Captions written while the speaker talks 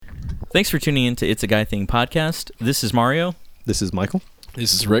Thanks for tuning in to It's a Guy Thing podcast. This is Mario. This is Michael.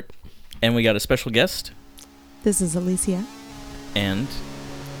 This is Rick. And we got a special guest. This is Alicia. And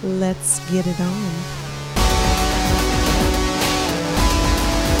let's get it on.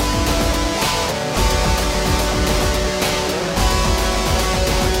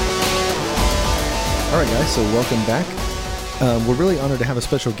 All right, guys, so welcome back. We're really honored to have a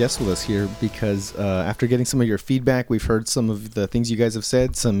special guest with us here because after getting some of your feedback, we've heard some of the things you guys have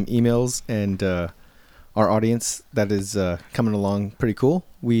said, some emails, and our audience that is coming along pretty cool.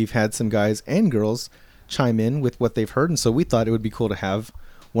 We've had some guys and girls chime in with what they've heard, and so we thought it would be cool to have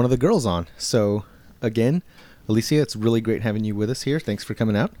one of the girls on. So, again, Alicia, it's really great having you with us here. Thanks for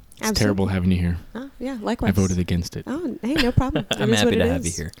coming out. It's terrible having you here. Oh, yeah, likewise. I voted against it. Oh, hey, no problem. I'm happy to have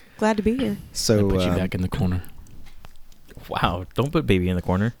you here. Glad to be here. So I put you back in the corner. Wow, don't put baby in the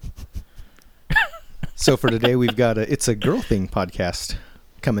corner. So for today, we've got It's a Girl Thing podcast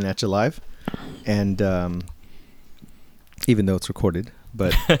coming at you live. And even though it's recorded,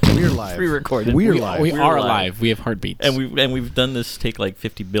 but we're live. Pre-recorded. We're live. We are alive. We have heartbeats. And we've done this take like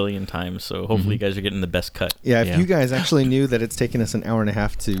 50 billion times, so hopefully you guys are getting the best cut. Yeah, if you guys actually knew that it's taken us an hour and a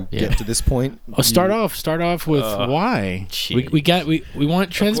half to get to this point. Oh, start off with why. We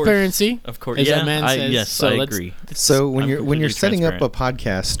want transparency. Of course. As Yeah, that man says. yes, So I let's- agree. So when I'm you're setting up a completely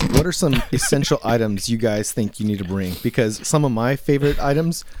podcast, what are some essential items you guys think you need to bring? Because some of my favorite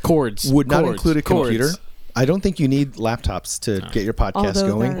items Cords would not Cords. include a computer. Cords. I don't think you need laptops to get your podcast Although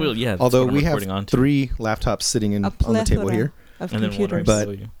going. there- Well, yeah. that's Although what I'm we have recording on to. 3 laptops sitting on the table here. Of And then one right computers. But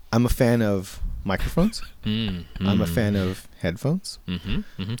below you. I'm a fan of microphones. I'm a fan of headphones and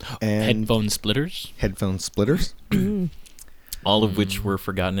Headphone splitters. headphone splitters. All of which were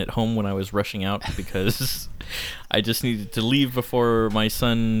forgotten at home when I was rushing out because I just needed to leave before my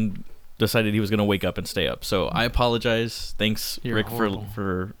son decided he was going to wake up and stay up. So I apologize. Thanks, You're Rick, horrible.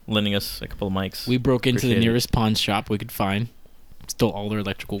 for lending us a couple of mics. We broke into the Appreciate it. nearest pawn shop we could find. Stole all their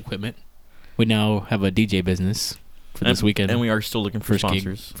electrical equipment. We now have a DJ business for this weekend. And we are still looking for First gig.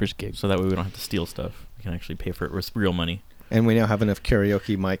 sponsors. First gig. So that way we don't have to steal stuff. We can actually pay for it with real money. And we now have enough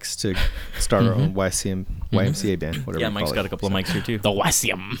karaoke mics to start our own YMCA band. Whatever Yeah, we Mike's call got it. a couple of mics here too. The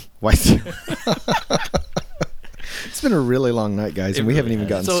Wasium. It's been a really long night, guys, and we haven't even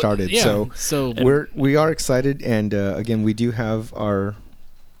gotten started. Yeah, So we are excited, and again, we do have our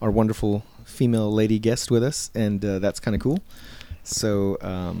wonderful female lady guest with us, and that's kind of cool. So,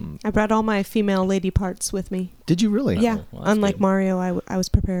 I brought all my female lady parts with me. did you really? Yeah, well, that's unlike good. Mario, I was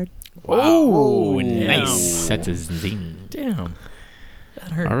prepared. Wow. damn. Nice. That's a zing. Damn.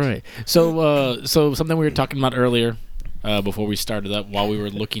 That hurt. All right. So something we were talking about earlier before we started up, while we were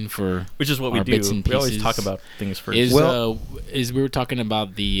looking for Which is what we our do. bits and We always pieces, talk about things first. is Well- we were talking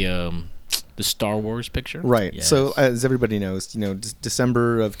about the Star Wars picture. Right. Yes. So, as everybody knows,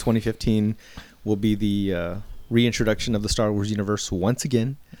 December of 2015 will be the reintroduction of the Star Wars universe once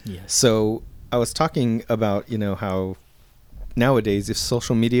again. Yes. So I was talking about, how nowadays if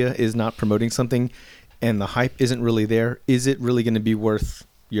social media is not promoting something and the hype isn't really there, is it really going to be worth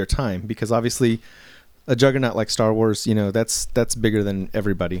your time? Because obviously a juggernaut like Star Wars, that's bigger than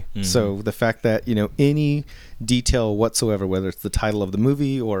everybody. Mhm. So the fact that, any detail whatsoever, whether it's the title of the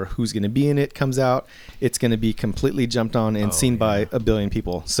movie or who's going to be in it comes out, it's going to be completely jumped on and seen by a billion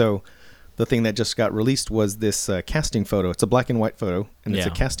people. So the thing that just got released was this casting photo. It's a black and white photo, and it's a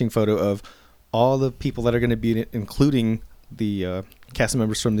Yeah. casting photo of all the people that are going to be in it, including the cast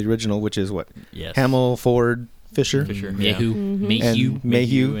members from the original, which is what? Yes. Hamill, Ford, Fisher, Fisher. Mayhew, Mayhew, and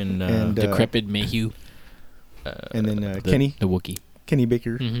Mayhew, and, decrepit Mayhew, and then the Kenny Wookiee. Kenny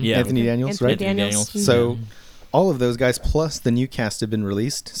Baker, Yeah. Anthony Daniels, Anthony right? Daniels. So all of those guys plus the new cast have been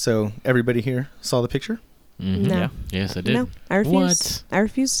released. So everybody here saw the picture? Mhm. No. Yeah. Yes, I did. No, I refuse. What? I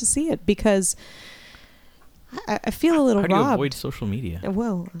refuse to see it because I feel a little How do you robbed. avoid social media?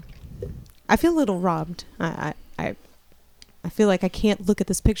 Well, I feel a little robbed. I feel like I can't look at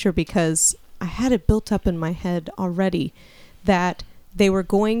this picture because I had it built up in my head already that they were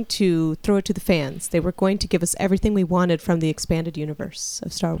going to throw it to the fans. They were going to give us everything we wanted from the expanded universe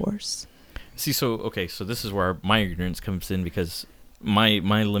of Star Wars. See, so this is where my ignorance comes in because my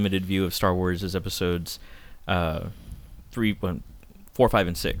limited view of Star Wars is episodes 4, 5,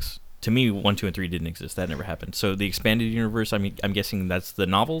 and 6. To me, 1, 2, and 3 didn't exist. That never happened. So the expanded universe, I'm guessing that's the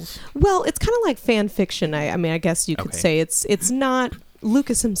novels. Well, it's kind of like fan fiction. I mean, I guess you could Okay. say it's not.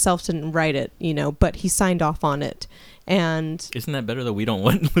 Lucas himself didn't write it, but he signed off on it. And Isn't that better though? We don't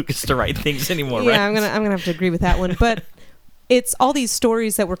want Lucas to write things anymore, yeah, right? I'm gonna have to agree with that one. But it's all these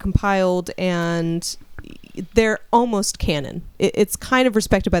stories that were compiled and they're almost canon. It's kind of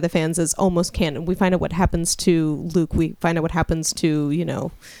respected by the fans as almost canon. We find out what happens to Luke. We find out what happens to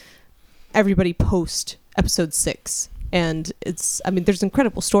everybody post episode 6. And there's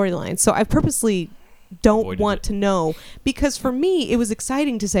incredible storylines. So I purposely don't Avoided want it. to know, because for me it was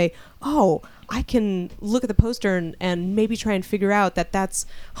exciting to say, oh, I can look at the poster and maybe try and figure out that that's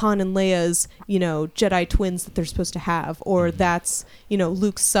Han and Leia's, Jedi twins that they're supposed to have, or that's,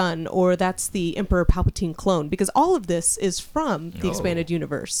 Luke's son, or that's the Emperor Palpatine clone, because all of this is from the Oh. expanded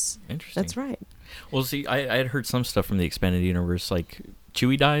universe. Interesting. That's right. Well, see, I had heard some stuff from the expanded universe, like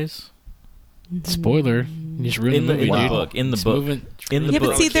Chewie dies. Spoiler. You just ruined In the the- movie, in the dude. book, in the It's book. moving- In the Yeah, but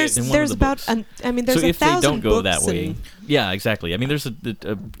book. see, In there's one of the about, books. there's So a if they thousand don't go that books way, and- yeah, exactly. I mean, there's a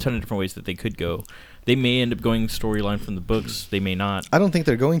ton of different ways that they could go. They may end up going storyline from the books. They may not. I don't think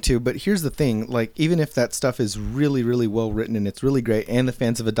they're going to, but here's the thing, like, even if that stuff is really, really well written and it's really great and the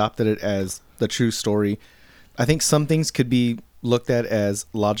fans have adopted it as the true story, I think some things could be looked at as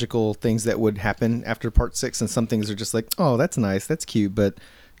logical things that would happen after part 6, and some things are just like, oh, that's nice, that's cute, but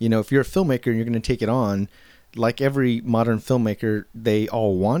if you're a filmmaker and you're going to take it on, like every modern filmmaker, they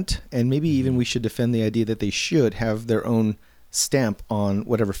all want, and maybe even we should defend the idea that they should have their own stamp on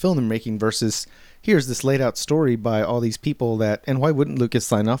whatever film they're making, versus here's this laid out story by all these people that, and why wouldn't Lucas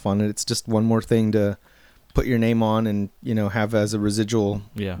sign off on it? It's just one more thing to put your name on and, have as a residual,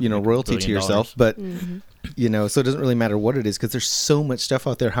 Yeah, make royalty $1 to billion. yourself. But, Mhm. so it doesn't really matter what it is, because there's so much stuff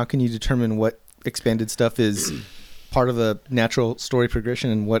out there. How can you determine what expanded stuff is part of a natural story progression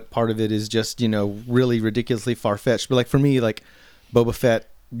and what part of it is just, really ridiculously far-fetched? But like for me, like Boba Fett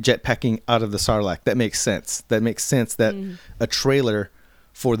jetpacking out of the Sarlacc, that makes sense. That makes sense that a trailer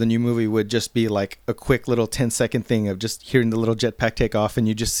for the new movie would just be like a quick little 10-second thing of just hearing the little jetpack take off, and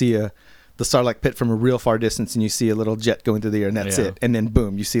you just see the Sarlacc pit from a real far distance, and you see a little jet going through the air, and that's Yeah. it. And then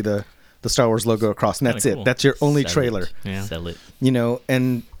boom, you see the Star Wars logo across, and that's Kinda it. cool. That's your only Sell trailer. it. Yeah. Sell it.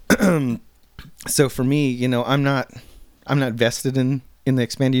 And so for me, I'm not vested in the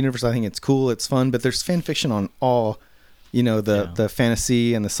expanded universe. I think it's cool, it's fun, but there's fan fiction on all, the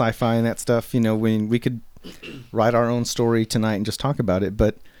fantasy and the sci-fi and that stuff. When we could write our own story tonight and just talk about it,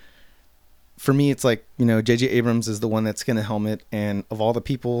 but for me, it's like, J.J. Abrams is the one that's going to helm it, and of all the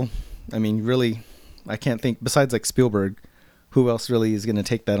people, I mean, really, I can't think, besides like Spielberg, who else really is going to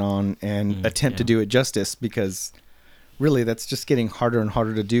take that on and attempt to do it justice, because really that's just getting harder and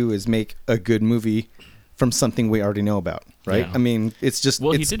harder to do, is make a good movie from something we already know about, right? Yeah. I mean, it's just...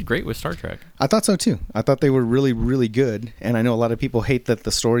 Well, it's, he did great with Star Trek. I thought so too. I thought they were really, really good, and I know a lot of people hate that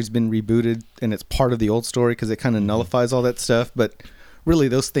the story's been rebooted and it's part of the old story because it kind of nullifies all that stuff, but really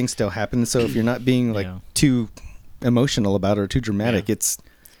those things still happen. So if you're not being like too emotional about it or too dramatic, it's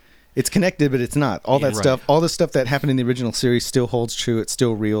connected, but it's not. All that stuff, all the stuff that happened in the original series still holds true. It's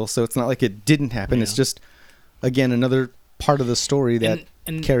still real. So it's not like it didn't happen. It's just, again, another part of the story that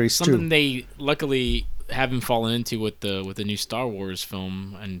and carries something through. they luckily haven't fallen into with the new Star Wars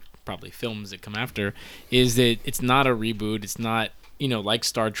film, and probably films that come after, is that it's not a reboot. It's not, like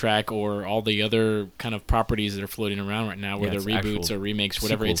Star Trek or all the other kind of properties that are floating around right now, where they're reboots or remakes,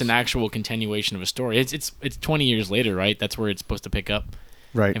 whatever. sequels. It's an actual continuation of a story. It's 20 years later, right? That's where it's supposed to pick up,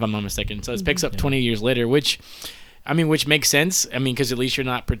 Right. if I'm not mistaken. So it picks up 20 years later, which makes sense. I mean, because at least you're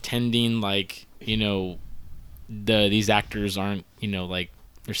not pretending like, these actors aren't, like,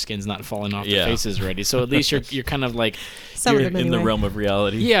 their skin's not falling off their faces already. So at least you're kind of like, Some of You're them in the anyway. realm of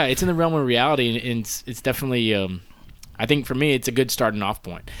reality. yeah, it's in the realm of reality, and it's definitely, I think for me, it's a good starting off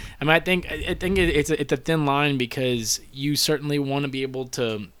point. I mean, I think it's a thin line, because you certainly want to be able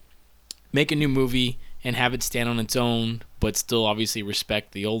to make a new movie and have it stand on its own, but still obviously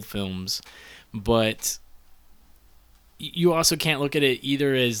respect the old films. But you also can't look at it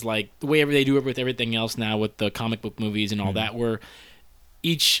either as like the way they do it with everything else now with the comic book movies and all that, where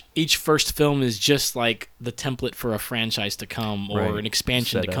each first film is just like the template for a franchise to come, or an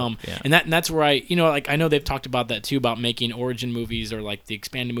expansion Set to come. up, yeah. And that's where I know they've talked about that too, about making origin movies or like the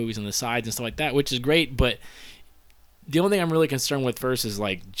expanded movies on the sides and stuff like that, which is great, but the only thing I'm really concerned with first is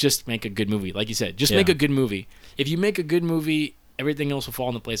like, just make a good movie. Like you said, just make a good movie. If you make a good movie, everything else will fall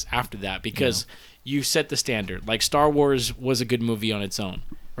into place after that, because you set the standard. Like Star Wars was a good movie on its own,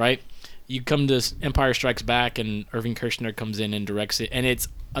 right? You come to Empire Strikes Back and Irving Kershner comes in and directs it, and it's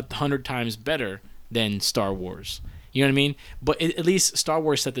 100 times better than Star Wars. You know what I mean? But at least Star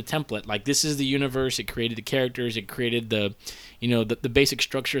Wars set the template. Like, this is the universe. It created the characters. It created the basic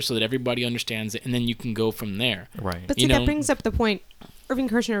structure so that everybody understands it, and then you can go from there. Right. But see, that brings up the point. Irving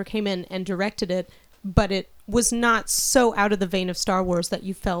Kershner came in and directed it, but it was not so out of the vein of Star Wars that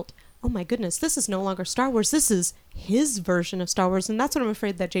you felt, oh my goodness, this is no longer Star Wars. This is his version of Star Wars. And that's what I'm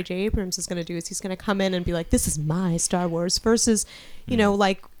afraid that J.J. Abrams is going to do, is he's going to come in and be like, this is my Star Wars, versus,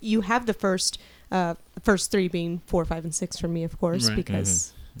 like you have the first three being 4, 5, and 6 for me, of course, Right.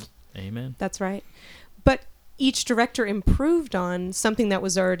 because Amen. That's right. But each director improved on something that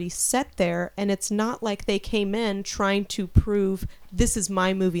was already set there, and it's not like they came in trying to prove this is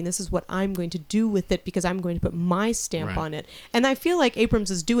my movie and this is what I'm going to do with it because I'm going to put my stamp on it. And I feel like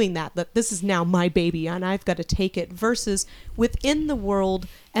Abrams is doing that this is now my baby and I've got to take it, versus within the world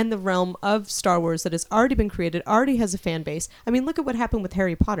and the realm of Star Wars that has already been created, already has a fan base. I mean, look at what happened with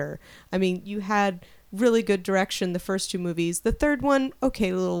Harry Potter. I mean, you had really good direction the first 2 movies. The third one, okay,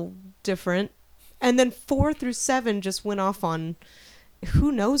 a little different. And then 4 through 7 just went off on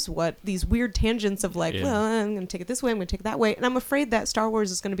who knows what, these weird tangents of like, well, I'm going to take it this way, I'm going to take it that way. And I'm afraid that Star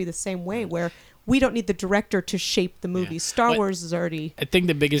Wars is going to be the same way, where we don't need the director to shape the movie. Star Wars is already... I think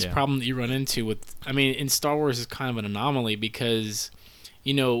the biggest problem that you run into with... I mean, in Star Wars is kind of an anomaly because,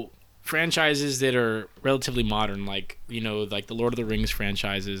 you know, franchises that are relatively modern, like, you know, like the Lord of the Rings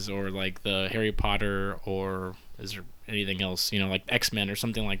franchises or like the Harry Potter, or is there anything else, you know, like X-Men or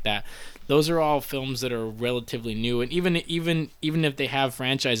something like that. Those are all films that are relatively new, and even if they have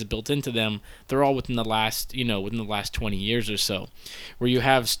franchises built into them, they're all within the last 20 years or so. Where you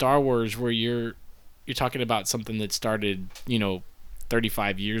have Star Wars, where you're talking about something that started, you know,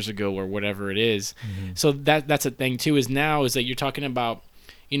 35 years ago or whatever it is. Mm-hmm. So that's a thing too. Is that you're talking about,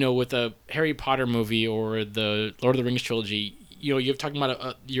 you know, with a Harry Potter movie or the Lord of the Rings trilogy, you know, you're talking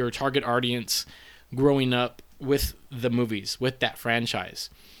about your target audience growing up with the movies, with that franchise.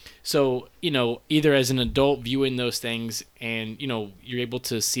 So, you know, either as an adult viewing those things and, you know, you're able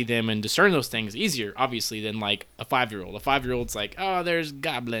to see them and discern those things easier, obviously, than like a 5-year-old. A 5-year-old's like, oh, there's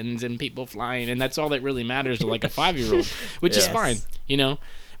goblins and people flying, and that's all that really matters to like a 5-year-old, which is fine, you know.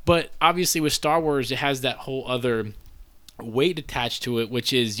 But obviously with Star Wars, it has that whole other weight attached to it,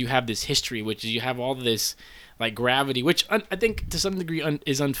 which is you have this history, which is you have all this like gravity, which I think to some degree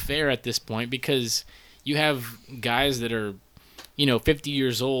is unfair at this point, because you have guys that are, you know, 50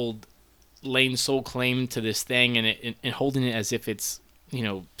 years old laying sole claim to this thing and holding it as if it's, you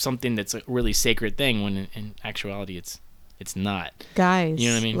know, something that's a really sacred thing, when in actuality it's not. Guys, you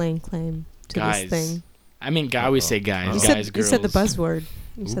know what I mean? Laying claim to this thing. I mean, I always say guys, girls. You said the buzzword.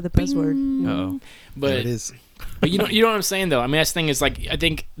 You said the buzzword. Uh-oh. But there it is. But you know what I'm saying, though? I mean, that's the thing is, like, I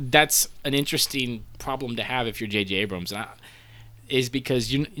think that's an interesting problem to have if you're J.J. Abrams, is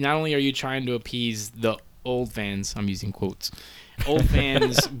because you not only are you trying to appease the old fans, I'm using quotes, old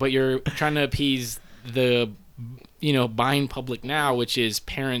fans, but you're trying to appease the, you know, buying public now, which is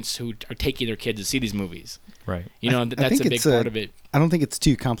parents who are taking their kids to see these movies. Right. You know, that's a big part of it. I don't think it's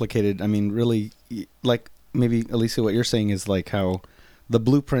too complicated. I mean, really, like maybe, Alicia, what you're saying is like how the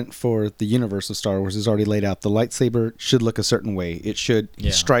blueprint for the universe of Star Wars is already laid out. The lightsaber should look a certain way. It should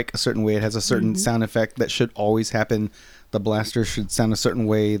strike a certain way. It has a certain sound effect that should always happen. The blaster should sound a certain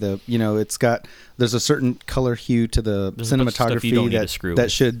way. There's a certain color hue to the cinematography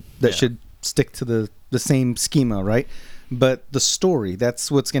that should stick to the same schema, right? But the story, that's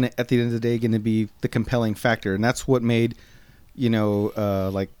what's going to, at the end of the day, going to be the compelling factor. And that's what made, you know,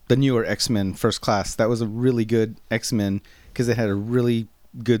 like the newer X-Men First Class. That was a really good X-Men because it had a really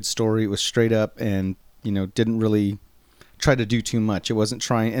good story. It was straight up and, you know, didn't really try to do too much. It wasn't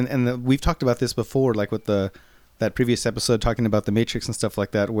trying. And we've talked about this before, like with that previous episode talking about the Matrix and stuff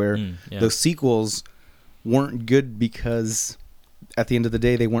like that, where those sequels weren't good because at the end of the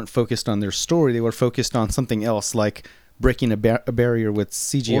day, they weren't focused on their story. They were focused on something else, like breaking a barrier with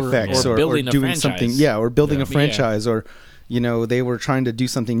CG effects or doing something. Yeah, or building a franchise or, you know, they were trying to do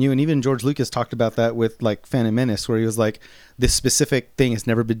something new. And even George Lucas talked about that with like Phantom Menace, where he was like, this specific thing has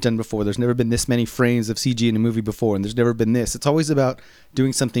never been done before. There's never been this many frames of CG in a movie before, and there's never been this. It's always about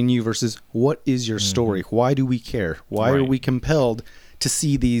doing something new versus what is your story? Why do we care? Why are we compelled to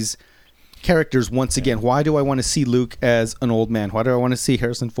see these characters once again? Why do I want to see Luke as an old man? Why do I want to see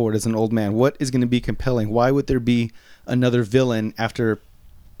Harrison Ford as an old man? What is going to be compelling? Why would there be another villain after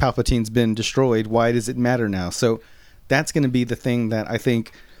Palpatine's been destroyed? Why does it matter now? So that's going to be the thing that I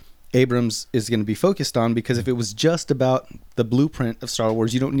think Abrams is going to be focused on, because if it was just about the blueprint of Star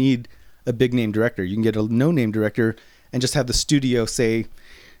Wars, you don't need a big name director. You can get a no name director and just have the studio say,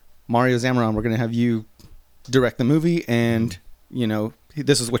 Mario Zamorano, we're going to have you direct the movie, and, you know,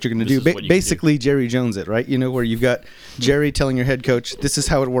 this is what you're going to do. Basically, Jerry Jones it, right? You know, where you've got Jerry telling your head coach, this is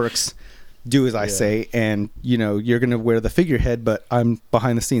how it works. Do as I say, and, you know, you're going to wear the figurehead, but I'm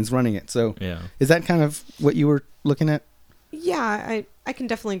behind the scenes running it. So is that kind of what you were looking at? Yeah, I can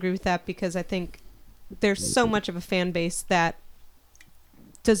definitely agree with that, because I think there's so much of a fan base that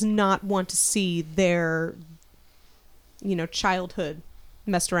does not want to see their, you know, childhood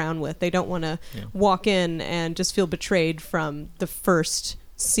messed around with. They don't want to walk in and just feel betrayed from the first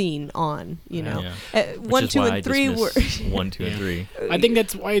scene on, you know. Yeah. One, Which is 2, why I and 3 were dismiss 1, 2, and 3. I think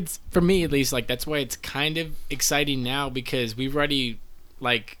that's why it's, for me at least, like that's why it's kind of exciting now, because we've already,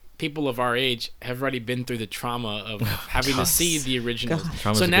 like, people of our age have already been through the trauma of having to see the originals.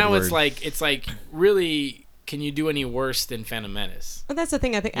 Trauma's So a good now word. it's like really, can you do any worse than Phantom Menace? Well, that's the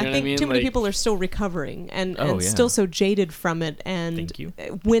thing. I think You know what I think mean? too many Like- people are still recovering and Oh, yeah. still so jaded from it, and Thank you.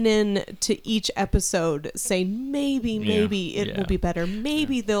 went in to each episode saying maybe it Yeah. will be better.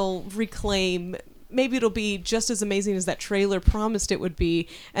 Maybe they'll reclaim. Maybe it'll be just as amazing as that trailer promised it would be.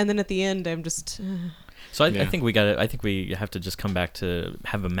 And then at the end, I'm just. So I Yeah. think we got to. I think we have to just come back to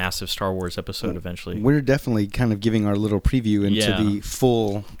have a massive Star Wars episode eventually. We're definitely kind of giving our little preview into Yeah. the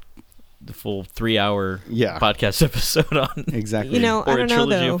full. The full 3-hour Yeah. podcast episode on. Exactly. You know, I or a don't know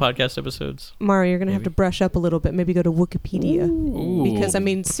trilogy though. of podcast episodes. Mario, you're gonna have Maybe. to brush up a little bit. Maybe go to Wikipedia. Ooh. Because I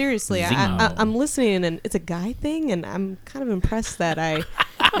mean, seriously, Zing. I'm listening, and it's a guy thing, and I'm kind of impressed that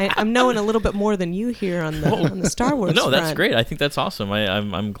I'm knowing a little bit more than you here on the Star Wars. No, that's front. great. I think that's awesome.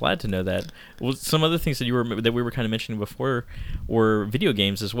 I'm glad to know that. Well, some other things that we were kind of mentioning before were video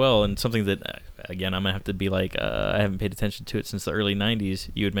games as well, and something that again I'm gonna have to be like I haven't paid attention to it since the early '90s.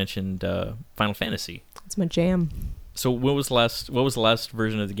 You had mentioned Final Fantasy. It's my jam. So what was the last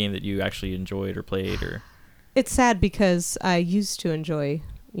version of the game that you actually enjoyed or played or? It's sad because I used to enjoy,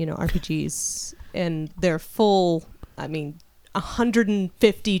 RPGs, and they're full. I mean,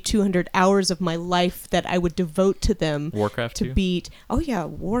 150, 200 hours of my life that I would devote to them. Warcraft to 2? beat. Oh yeah,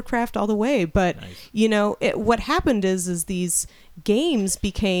 Warcraft all the way. But Nice. what happened is these games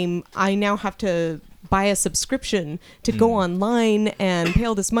became. I now have to buy a subscription to go online and pay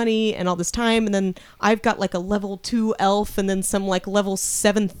all this money and all this time, and then I've got like a level 2 elf, and then some like level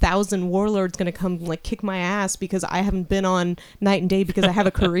 7,000 warlord's gonna come like kick my ass because I haven't been on night and day because I have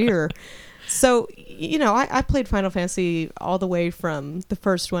a career. So, I played Final Fantasy all the way from the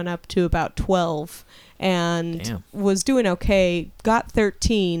first one up to about 12 and Damn. was doing okay, got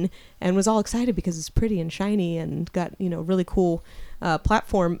 13 and was all excited because it's pretty and shiny and got, really cool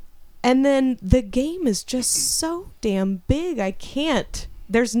platform. And then the game is just so damn big. I can't.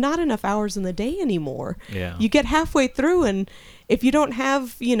 There's not enough hours in the day anymore. Yeah. You get halfway through, and if you don't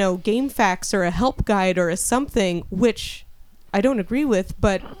have, game facts or a help guide or a something, which I don't agree with,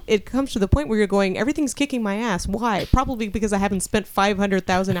 but it comes to the point where you're going, everything's kicking my ass. Why? Probably because I haven't spent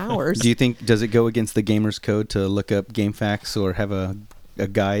 500,000 hours. Do you think, does it go against the gamer's code to look up game facts or have a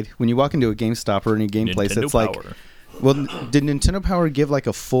guide? When you walk into a GameStop or any game place, Nintendo it's like, Power. well, did Nintendo Power give like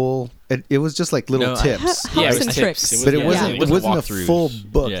a full, it was just like little No, tips. Helps it was and tips. tricks. But it yeah, wasn't. it It wasn't a walkthroughs. full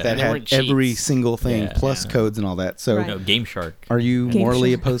book Yeah. that And they had weren't every cheats. single thing Yeah, plus yeah. codes and all that. So, Right. No, Game Shark. are you Game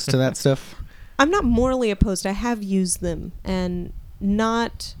morally Shark. opposed to that stuff? I'm not morally opposed. I have used them, and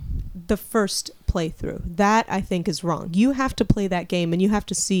not the first playthrough. That I think is wrong. You have to play that game, and you have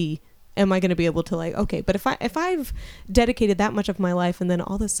to see, am I going to be able to okay? But if I've dedicated that much of my life, and then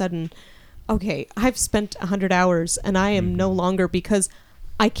all of a sudden, okay, I've spent 100 hours, and I am no longer, because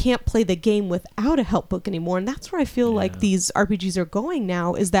I can't play the game without a help book anymore, and that's where I feel like Yeah. these RPGs are going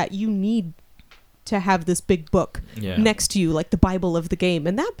now. Is that you need to have this big book Yeah. next to you, like the Bible of the game,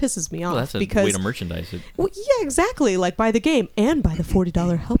 and that pisses me off. Well, that's a because way to merchandise it. well, yeah, exactly. Like buy the game and buy the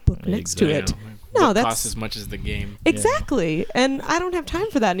 $40 help book next to it. No, Book that's costs as much as the game. exactly. And I don't have time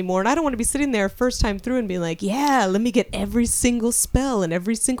for that anymore. And I don't want to be sitting there first time through and being like, yeah, let me get every single spell and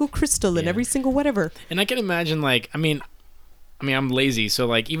every single crystal and Yeah. every single whatever. And I can imagine, like, I mean, I'm lazy, so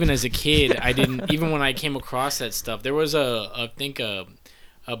like even as a kid, I didn't. Even when I came across that stuff, there was I think a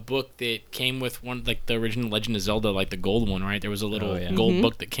book that came with one, like the original Legend of Zelda, like the gold one, right? There was a little Oh, yeah. gold Mhm.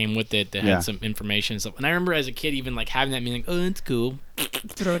 book that came with it that Yeah. had some information and stuff. And I remember as a kid even like having that, and being like, oh, that's cool.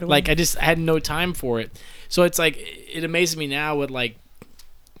 Throw it away. Like I had no time for it. So it's like it amazes me now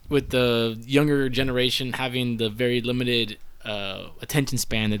with the younger generation having the very limited attention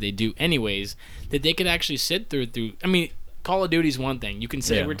span that they do anyways, that they could actually sit through. I mean, Call of Duty's one thing. You can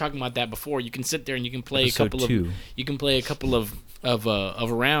sit. Yeah. We were talking about that before. You can sit there and you can play Episode a couple 2. of. You can play a couple of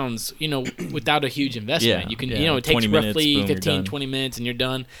rounds, without a huge investment. Yeah, You can, yeah. it takes 20 minutes, roughly boom, you're 15, done. 20 minutes, and you're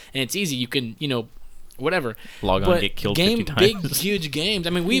done. And it's easy. You can, whatever. Log on, But get killed game, 50 big, times. huge games.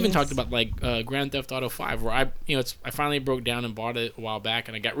 I mean, we even Yes. talked about like Grand Theft Auto 5, where I finally broke down and bought it a while back,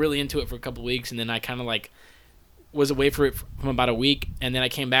 and I got really into it for a couple weeks, and then I kind of like was away for it from about a week, and then I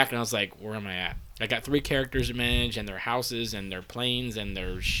came back and I was like, where am I at? I got 3 characters to manage, and their houses, and their planes, and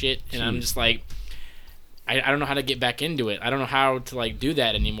their shit, and I'm just like, I don't know how to get back into it. I don't know how to like do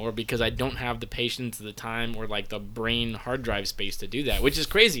that anymore because I don't have the patience, the time, or like the brain hard drive space to do that, which is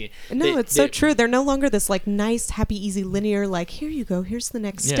crazy. No, it's so true. They're no longer this like nice, happy, easy, linear. Like, here you go. Here's the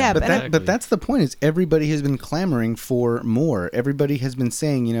next Yeah, step. But And I- but that's the point. Is everybody has been clamoring for more. Everybody has been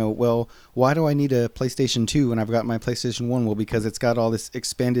saying, well, why do I need a PlayStation 2 when I've got my PlayStation 1? Well, because it's got all this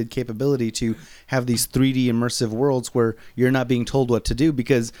expanded capability to have these 3D immersive worlds where you're not being told what to do,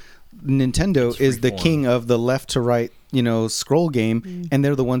 because Nintendo It's is the freeform. king of the left to right, scroll game, and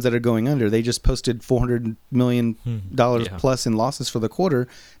they're the ones that are going under. They just posted $400 million Yeah. plus in losses for the quarter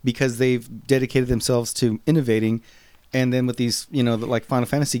because they've dedicated themselves to innovating. And then with these, like Final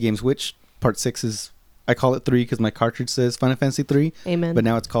Fantasy games, which part 6 is, I call it 3 because my cartridge says Final Fantasy 3, Amen. but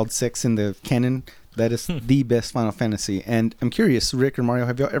now it's called 6 in the canon. That is the best Final Fantasy. And I'm curious, Rick or Mario,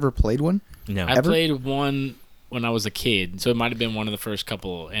 have y'all ever played one? No. I Ever? played one when I was a kid, so it might have been one of the first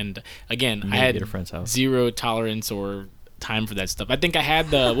couple. And again, I Maybe had at a friend's house. zero tolerance or time for that stuff. I think I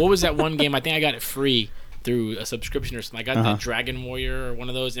had what was that one game? I think I got it free through a subscription or something. I got the Dragon Warrior or one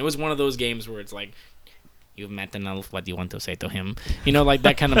of those. And it was one of those games where it's like, you've met an elf, what do you want to say to him? Like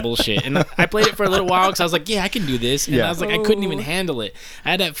that kind of bullshit. And I played it for a little while because I was like, yeah, I can do this. And Yeah. I was like, I couldn't even handle it.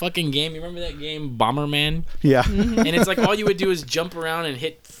 I had that fucking game. You remember that game, Bomberman? Yeah. And it's like all you would do is jump around and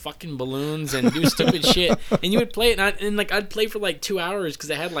hit fucking balloons and do stupid shit. And you would play it, and I'd play for like 2 hours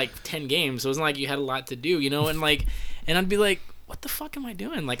because I had like 10 games. So it wasn't like you had a lot to do, and I'd be like, what the fuck am I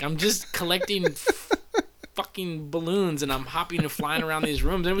doing? Like, I'm just collecting fucking balloons and I'm hopping and flying around these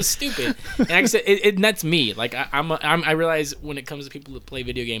rooms. And it was stupid. And like I said, and that's me. Like, I realize when it comes to people that play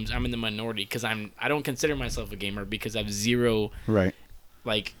video games, I'm in the minority because I don't consider myself a gamer because I have zero Right.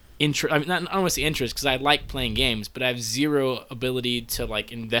 like interest. I mean, I don't want to say interest because I like playing games, but I have zero ability to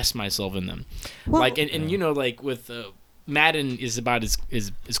like invest myself in them. Well- like and like with Madden is about as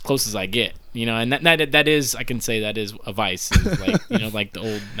close as I get, and that is, I can say that is a vice, is like like the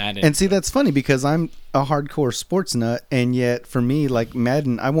old Madden. And see, that's funny because I'm a hardcore sports nut, and yet for me, like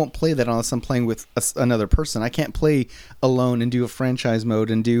Madden, I won't play that unless I'm playing with another person. I can't play alone and do a franchise mode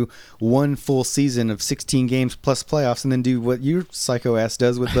and do one full season of 16 games plus playoffs and then do what your psycho ass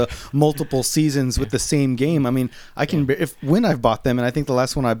does with the multiple seasons with the same game. I mean, I can, when I've bought them, and I think the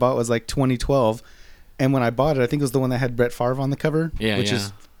last one I bought was like 2012. And when I bought it, I think it was the one that had Brett Favre on the cover, which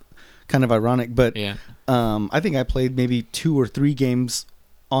is kind of ironic. But yeah. I think I played maybe 2 or 3 games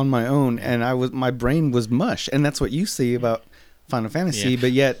on my own, and my brain was mush. And that's what you see about Final Fantasy. Yeah.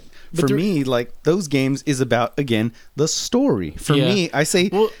 But yet, But for me, like those games is about, again, the story. For Yeah. me, I say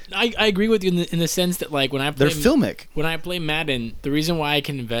Well, I agree with you in the sense that like when I play they're filmic. when I play Madden, the reason why I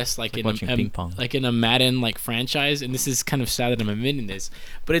can invest like in watching ping pong. like in a Madden like franchise, and this is kind of sad that I'm admitting this,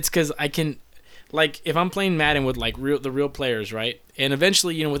 but it's because I can, like, if I'm playing Madden with like the real players, right? And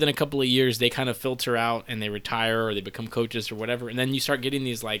eventually, within a couple of years, they kind of filter out and they retire or they become coaches or whatever, and then you start getting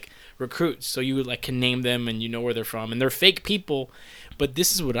these like recruits, so you like can name them and you know where they're from, and they're fake people. But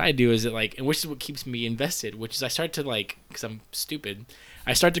this is what I do, is it like, and which is what keeps me invested, which is I start to like, because I'm stupid,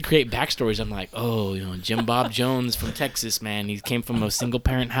 I start to create backstories. I'm like, oh, Jim Bob Jones from Texas, man. He came from a single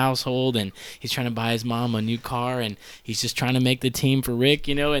parent household, and he's trying to buy his mom a new car, and he's just trying to make the team for Rick,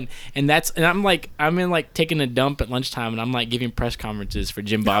 and I'm like, I'm in like taking a dump at lunchtime, and I'm like giving press conferences for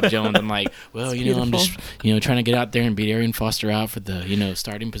Jim Bob Jones. I'm like, well, I'm just, trying to get out there and beat Arian Foster out for the,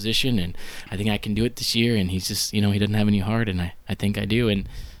 starting position, and I think I can do it this year. And he's just, he doesn't have any heart, and I think I do, and.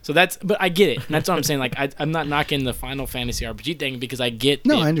 So but I get it. And that's what I'm saying. Like, I'm not knocking the Final Fantasy RPG thing because I get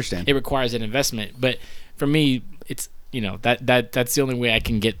No, I understand. it requires an investment. But for me, it's, that's the only way I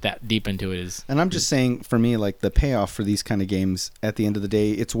can get that deep into it is. And I'm just saying, for me, like the payoff for these kind of games, at the end of the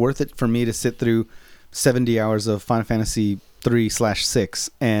day, it's worth it for me to sit through 70 hours of Final Fantasy 3/6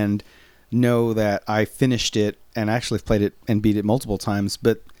 and know that I finished it and actually played it and beat it multiple times.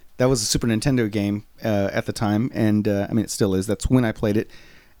 But that was a Super Nintendo game at the time, and I mean, it still is. That's when I played it.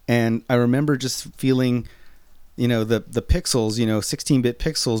 And I remember just feeling, the pixels, 16-bit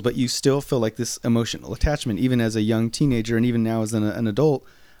pixels, but you still feel like this emotional attachment, even as a young teenager and even now as an adult.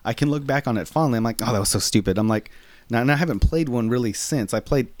 I can look back on it fondly. I'm like, oh, that was so stupid. I'm like, now I haven't played one really since. I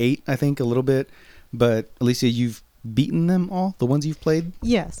played 8, I think, a little bit. But, Alicia, you've beaten them all? The ones you've played?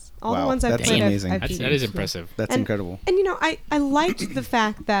 Yes. All the Wow, ones I've that's played, amazing. I've That beaten. is Yeah. impressive. That's And- incredible. And I liked the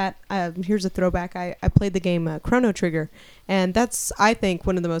fact that here's a throwback. I played the game Chrono Trigger, and that's, I think,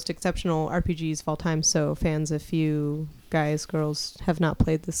 one of the most exceptional RPGs of all time. So fans, if you guys, girls, have not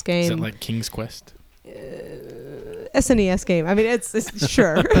played this game, Is that like King's Quest? SNES game. I mean, it's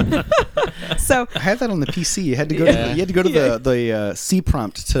sure. So I had that on the PC. You had to go Yeah. to the C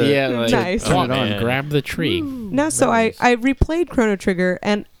prompt to like, Nice. turn it on. and grab the tree. no, so I replayed Chrono Trigger,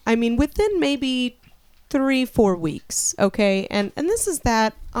 and I mean, within maybe 3-4 weeks, okay? And this is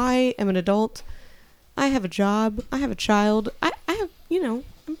that I am an adult. I have a job. I have a child. I have, I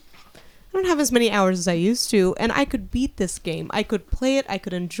don't have as many hours as I used to, and I could beat this game. I could play it. I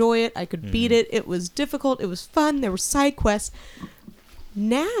could enjoy it. I could beat it. It was difficult. It was fun. There were side quests.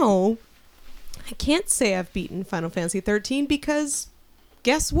 Now, I can't say I've beaten Final Fantasy 13 because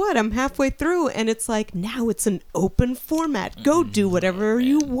guess what? I'm halfway through, and it's like, now it's an open format. Go do whatever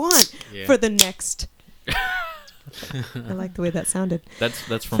you want for the next... I like the way that sounded. That's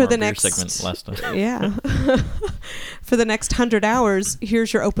from For our the beer next- segment last time. Yeah. For the next 100 hours,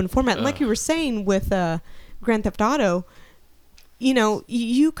 here's your open format. And like you were saying with Grand Theft Auto,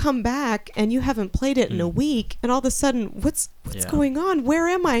 you come back and you haven't played it in a week, and all of a sudden, what's going on? Where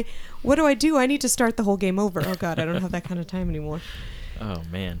am I? What do I do? I need to start the whole game over. Oh God, I don't have that kind of time anymore. Oh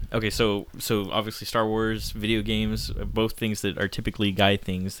man. Okay, so obviously Star Wars, video games, both things that are typically guy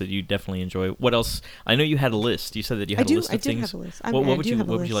things that you definitely enjoy. What else? I know you had a list. You said that you had a list of I do things. have a list. What would you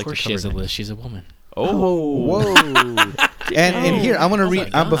like Of course to she cover has a next? list. She's a woman. Oh, Whoa! and here I want to Oh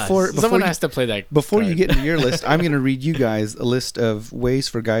read my gosh. before Someone you, has to play that. before you card. get into your list. I'm going to read you guys a list of ways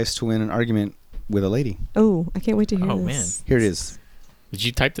for guys to win an argument with a lady. Oh, I can't wait to hear Oh, this. Here it is. Did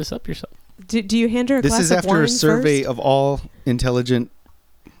you type this up yourself? Do you hand her a This glass is of after wine a survey first? of all intelligent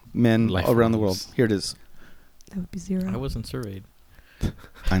men Life around the rules. world. Here it is. That would be 0. I wasn't surveyed.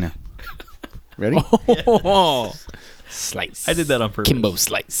 I know. Ready? Oh, slice. I did that on purpose. Kimbo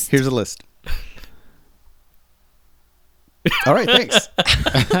slice. Here's a list. All right, thanks.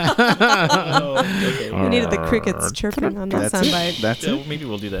 We needed the crickets chirping on that That's soundbite. it. That's Yeah, it. well, maybe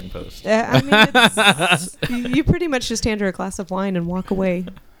we'll do that in post. I mean, you pretty much just hand her a glass of wine and walk away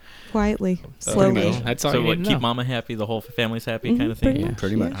quietly, slowly. much. That's all So you what? need to Keep know. mama happy, the whole family's happy, Mhm, kind of thing. pretty much,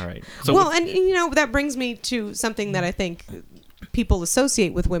 Pretty much. All right. So Well, and that brings me to something that I think people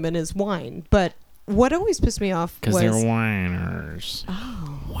associate with women is wine. But what always pissed me off Because was they're whiners.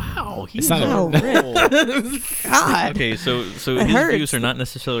 wow, It's not Wow, a God. Okay, so It his hurts. views are not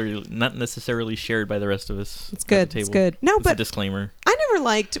necessarily shared by the rest of us. It's at good. the It's table. good. No, It's a but disclaimer. I never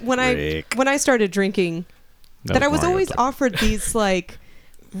liked when I started drinking that I was always offered these like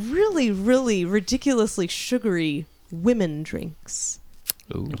really, really ridiculously sugary women drinks.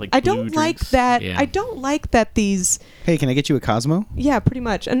 Like I blue don't like drinks. that. Yeah. I don't like that these. Hey, can I get you a Cosmo? Yeah, pretty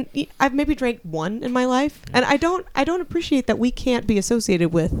much. And I've maybe drank one in my life, and I don't appreciate that we can't be associated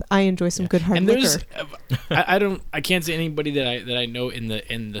with. I enjoy some good hard And liquor. there's, I can't say anybody that I know in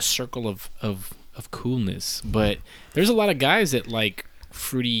the circle of coolness, but there's a lot of guys that like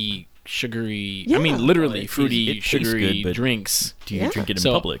fruity, sugary. I Yeah. mean, literally It fruity, tastes sugary good, but- drinks. Do you Yeah. drink it in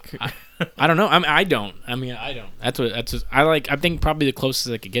So, public? I don't know. I don't. That's what I like. I think probably the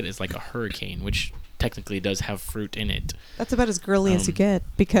closest I could get is like a hurricane, which technically does have fruit in it. That's about as girly as you Um, get No,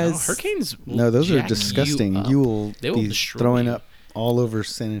 because hurricanes. will No, those are jack disgusting. up. You will They will be destroy throwing you. up all over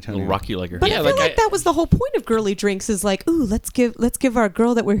San Antonio. It'll rock you like a But Yeah, I feel like like I- that was the whole point of girly drinks is like, ooh, let's give our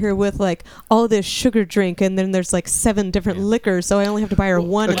girl that we're here with like all this sugar drink, and then there's like 7 different Yeah. liquors, so I only have to buy her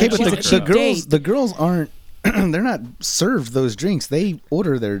one. Okay, and but she's a the cheap date. the girls aren't. They're not served those drinks. They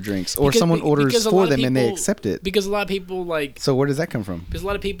order their drinks, or Because- someone orders because a for lot of them and they people- accept it. Because a lot of people like. So where does that come from? Because a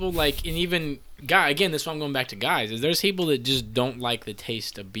lot of people like, and even again, this is why I'm going back to guys. Is there's people that just don't like the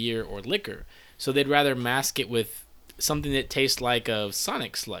taste of beer or liquor, so they'd rather mask it with something that tastes like a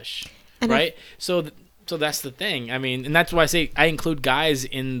Sonic slush, And right? So that's the thing. I mean, and that's why I say I include guys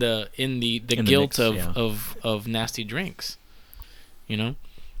in the guilt mix, of, yeah. of nasty drinks. You know,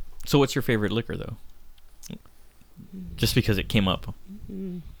 So what's your favorite liquor though? Just because it came up.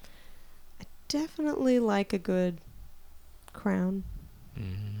 I definitely like a good Crown.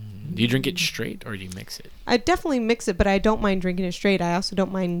 do you drink it straight or do you mix it? I definitely mix it, but I don't mind drinking it straight. I also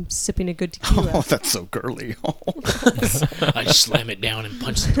don't mind sipping a good Oh, tequila. that's so girly. I just slam it down and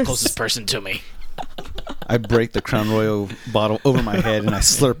punch the closest person to me. I break the Crown Royal bottle over my head and I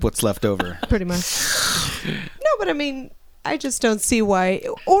slurp what's left over. Pretty much. No, but I mean, I just don't see why.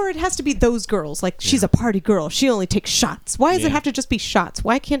 Or it has to be those girls. Like, she's a party girl. She only takes shots. Why does it Yeah. have to just be shots?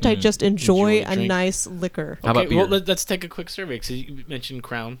 Why can't I just enjoy Enjoy the a drink. nice liquor? How about well, beer? let's take a quick survey because you mentioned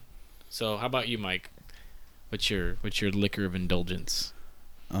Crown. So how about you, Mike? What's your liquor of indulgence?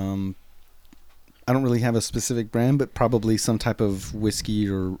 I don't really have a specific brand, but probably some type of whiskey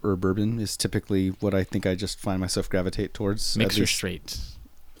or bourbon is typically what I think I just find myself gravitate towards. Mix At or least- straight?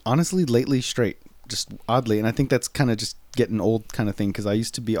 Honestly, lately straight, just oddly, and I think that's kind of just getting old kind of thing because I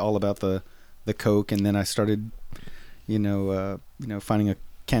used to be all about the Coke, and then I started, finding a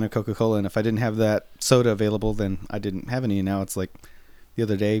can of Coca-Cola, and if I didn't have that soda available, then I didn't have any. And now it's like the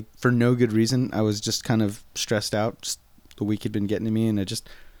other day, for no good reason, I was just kind of stressed out. Just the week had been getting to me, and I just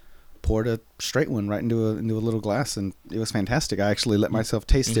poured a straight one right into a little glass, and it was fantastic. I actually let myself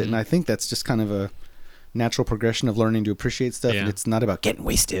taste it, and I think that's just kind of a natural progression of learning to appreciate stuff. And it's not about getting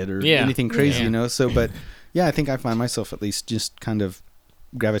wasted or anything crazy, So, but yeah, I think I find myself at least just kind of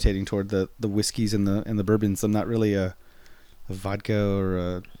gravitating toward the whiskeys and the bourbons. I'm not really a vodka or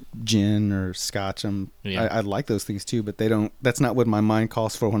a gin or scotch. I like those things too, but that's not what my mind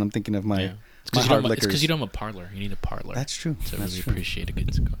calls for when I'm thinking of my hard liquors. It's because you don't have a parlor. You need a parlor. That's true. To really appreciate a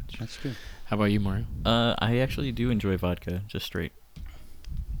good scotch. That's true. How about you, Mario? I actually do enjoy vodka, just straight.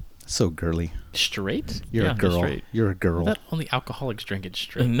 So girly. Straight? You're a girl. Straight. You're a girl. I thought only alcoholics drink it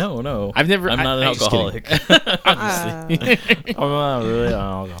straight. No. I'm not an alcoholic. Obviously. I'm not really an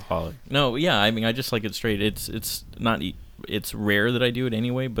alcoholic. No, yeah, I mean, I just like it straight. It's not. It's rare that I do it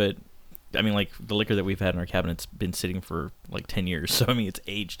anyway, but I mean, like the liquor that we've had in our cabinet's been sitting for like 10 years, so I mean, it's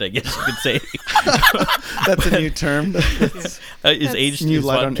aged. I guess you could say. That's a new term. Is aged? New Is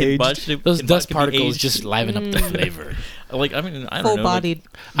light on aged. Those dust particles just liven up the flavor. Like, I mean, I don't know. Full-bodied.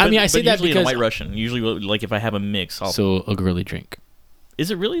 I mean, I say that usually because in a White Russian. Usually, like if I have a mix, I'll. So a girly drink. Is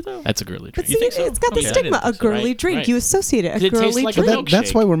it really though? That's a girly But drink. see, You think so? it's got the Okay, I stigma, didn't a think so. girly Right, drink. right. You associate it, a It tastes girly like a drink. milkshake.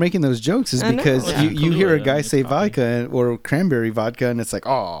 That's why we're making those jokes, is I know. because Yeah. you hear a Kahlua, guy it's say fine. vodka or cranberry vodka, and it's like,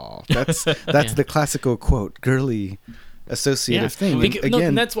 oh, that's the classical quote, girly associative thing. And Because, again,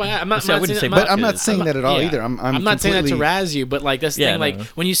 and that's why I'm not. See, I wouldn't say but I'm not vodka. saying that at all yeah. either. I'm not saying that to completely- razz you, but like that's the Yeah, thing. Like no.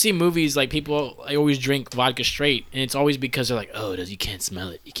 when you see movies, like people always drink vodka straight, and it's always because they're like, "Oh, you can't smell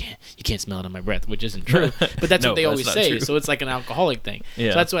it. You can't smell it on my breath," which isn't true. But that's No, what they that's always not say. true. So it's like an alcoholic thing. Yeah.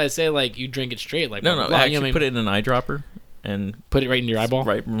 So that's why I say like you drink it straight. Like No, blah, blah, I you know actually what I put mean? it in an eyedropper and Put it right in your eyeball.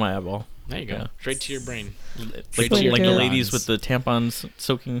 right in my eyeball. There you go. Yeah. Straight to your brain. Like, Straight to the, your like the neurons. ladies with the tampons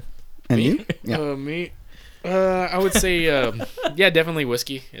soaking. And you? Yeah. Me. I would say, yeah, definitely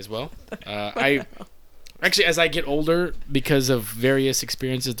whiskey as well. I actually, as I get older, because of various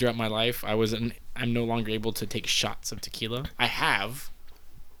experiences throughout my life, I'm no longer able to take shots of tequila. I have,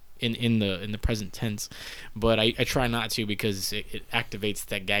 in the present tense, but I try not to because it activates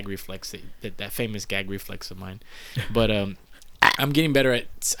that gag reflex, that famous gag reflex of mine. But I'm getting better at.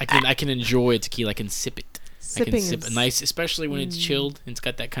 I can enjoy a tequila. I can sip it. I can sip a nice, especially when it's chilled. It's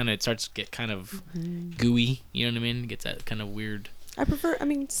got that kind of. It starts to get kind of gooey. You know what I mean? It gets that kind of weird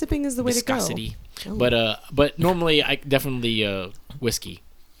Sipping is the way viscosity. to go. But normally I definitely whiskey,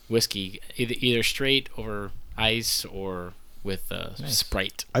 either straight or ice or with Nice.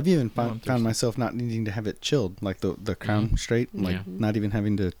 Sprite. I've even I'm found myself not needing to have it chilled, like the Crown straight, like Yeah. not even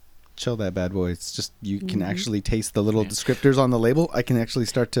having to chill that bad boy. It's just you can Mhm. actually taste the little Yeah. descriptors on the label. I can actually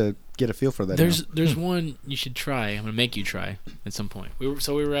start to get a feel for that. There's one you should try. I'm gonna make you try at some point. We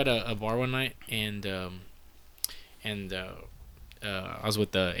were at a bar one night and I was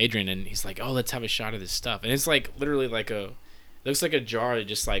with Adrian and he's like, oh, let's have a shot of this stuff, and it's like literally like looks like a jar,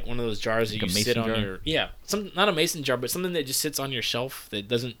 just like one of those jars that Like a you sit mason on jar? not a mason jar, but something that just sits on your shelf that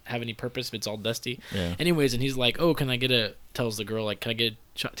doesn't have any purpose if it's all dusty. Yeah. Anyways, and he's like, oh, tells the girl, like, can I get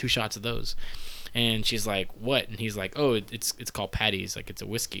 2 shots of those? And she's like, what? And he's like, oh, it's called Patty's, like it's a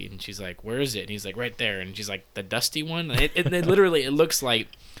whiskey. And she's like, where is it? And he's like, right there. And she's like, the dusty one? And it literally, it looks like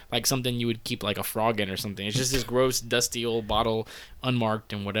something you would keep like a frog in or something. It's just this gross, dusty old bottle,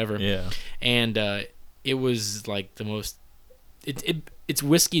 unmarked and whatever. Yeah. And it was like the most, it's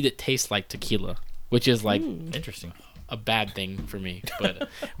whiskey that tastes like tequila, which is like Interesting. a bad thing for me.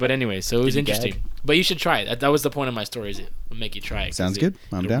 But anyway, so it was Did you interesting. gag? But you should try it. That was the point of my story. Is it will make you try it. 'cause Sounds good.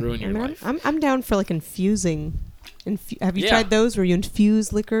 I'm it'll down. Ruin your life. I'm down for like infusing. Have you Yeah. tried those where you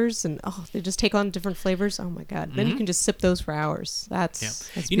infuse liquors and they just take on different flavors? Oh my god! Then you Mhm. can just sip those for hours. That's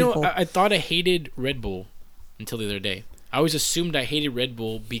You beautiful. know, I thought I hated Red Bull until the other day. I always assumed I hated Red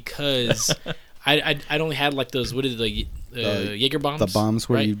Bull because I'd only had like those. What are the Jaeger bombs? The bombs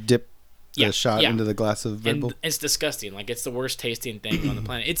where right? you dip the Yeah, shot yeah. into the glass of Red And Bull. it's disgusting. Like it's the worst tasting thing on the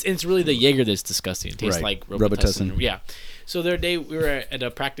planet. It's really the Jaeger that's disgusting. It tastes Right. like Robitussin. Robitussin. Yeah. So the other day we were at a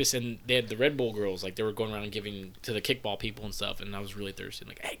practice and they had the Red Bull girls. Like they were going around and giving to the kickball people and stuff. And I was really thirsty.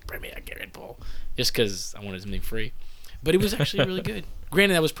 Like, hey, bring me a Red Bull, just because I wanted something free. But it was actually really good.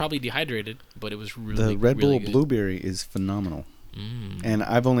 Granted, I was probably dehydrated, but it was really The Red really Bull good. Blueberry is phenomenal. Mm. And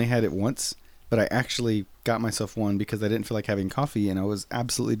I've only had it once, but I actually got myself one because I didn't feel like having coffee, and I was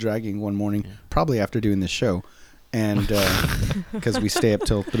absolutely dragging one morning, Yeah. probably after doing this show, and because we stay up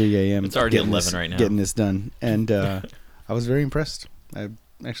till 3 a.m. It's already getting 11 this- right now. getting this done, and I was very impressed. I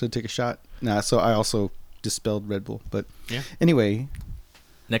actually took a shot. So I also dispelled Red Bull, but Yeah. anyway,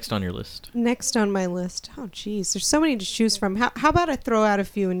 Next on your list. Next on my list. Oh, geez, there's so many to choose from. How about I throw out a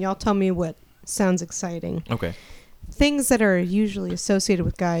few and y'all tell me what sounds exciting? Okay. Things that are usually associated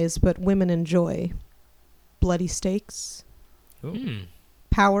with guys, but women enjoy: bloody steaks, Ooh. Mm.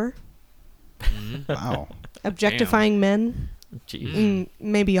 power, Wow. Objectifying men. Jeez.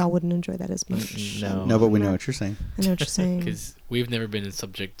 Maybe y'all wouldn't enjoy that as much. No, but we know what you're saying. I know what you're saying. Because we've never been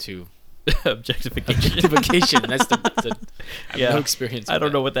subject to Objectification. objectification. That's the I have Yeah. no experience. I with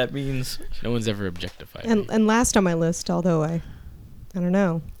don't know that. what that means. No one's ever objectified. me. And last on my list, although I don't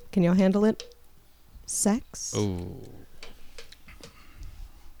know. Can y'all handle it? Sex? Oh.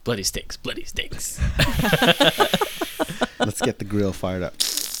 Bloody steaks. Bloody steaks. Let's get the grill fired up.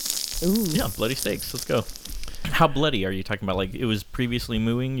 Ooh. Yeah, bloody steaks. Let's go. How bloody are you talking about? Like it was previously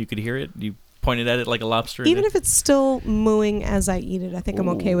mooing. You could hear it. You pointed at it like a lobster. Even if it's still mooing as I eat it, I think I'm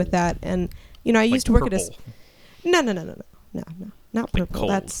okay with that. And you know, I used to work at a no, not Like purple. cold.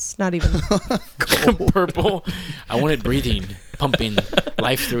 That's not even. Purple. I want it breathing, pumping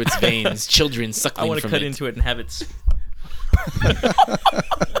life through its veins. Children I suckling want to from cut it. into it and have it.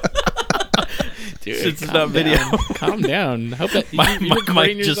 Dude, Since it's calm not video. down. Calm down. Hope that My you're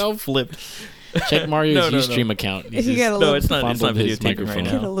recording mic just yourself. flipped. Check Mario's No, no, no. Ustream account. He's You just got a No, little, it's not. It's not fumbled his videotaping right microphone.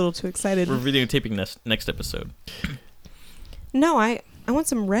 get a now. little too excited. We're videotaping next episode. No, I want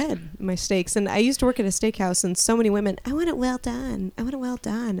some red in my steaks. And I used to work at a steakhouse, and so many women, I want it well done. I want it well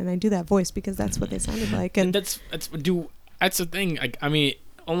done. And I do that voice because that's what they sounded like. And that's the thing. I mean,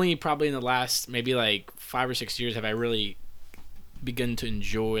 only probably in the last maybe like 5 or 6 years have I really begun to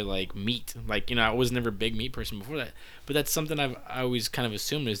enjoy like meat. Like, you know, I was never a big meat person before that, but that's something I always kind of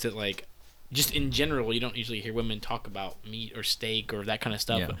assumed is that like just in general you don't usually hear women talk about meat or steak or that kind of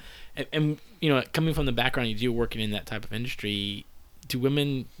stuff. Yeah. And you know, coming from the background you do working in that type of industry, do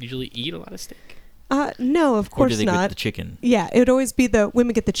women usually eat a lot of steak? no, of Or course do they not. get the chicken? Yeah, it would always be the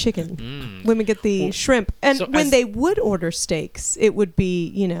women get the chicken. Women get the Well, shrimp. And so when as- they would order steaks, it would be,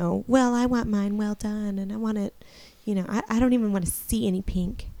 you know, well, I want mine well done, and I want it, you know, I don't even want to see any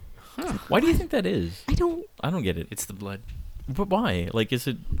pink. Why do you think that is? I don't. I don't get it. It's the blood. But why? Like, is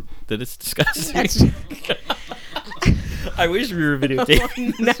it that it's disgusting? That's, I wish we were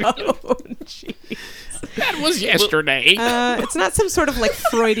videotaping. no, jeez. That was yesterday. It's not some sort of like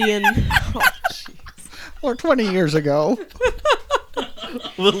Freudian. Oh, jeez. Or 20 years ago.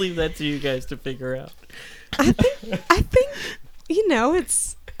 We'll leave that to you guys to figure out. I think, you know,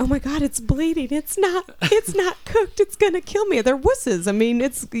 it's. Oh my God! It's bleeding. It's not cooked. It's gonna kill me. They're wusses. I mean,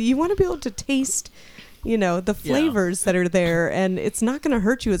 it's you want to be able to taste, you know, the flavors that are there, and it's not gonna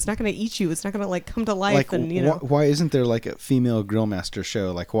hurt you. It's not gonna eat you. It's not gonna like come to life. Like, and you know, why isn't there like a female grill master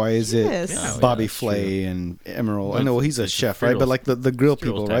show? Like, why is Yes. it Yeah, Bobby that's Flay and Emerald? Well, I know it's- he's a it's a chef, right? But Frittles- like the grill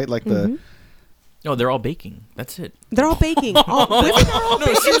Frittles people, type. right? Like the No, they're all baking. That's it. they're all baking. Women are all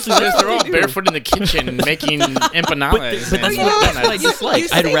baking. seriously, They're all barefoot in the kitchen making empanadas. but that's and what I donuts. dislike. You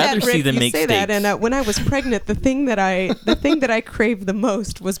I'd say rather that, see Rick, them you make say that, steaks. and when I was pregnant, the thing that I craved the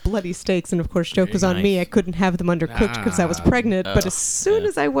most was bloody steaks, and of course, joke was on me. Nice. I couldn't have them undercooked because I was pregnant. But Oh, as soon yeah.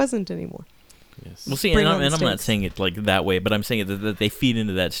 as I wasn't anymore, Yes. Well, see, Bring and on the I'm not steaks. saying it like that way, but I'm saying that they feed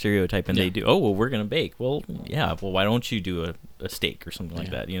into that stereotype and Yeah. they do. Oh, well, we're gonna bake. Well, yeah. Well, why don't you do a steak or something like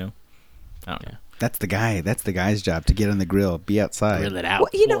Yeah. that? You know. I don't know. that's the guy. That's the guy's job to get on the grill, be outside. Grill it out. well,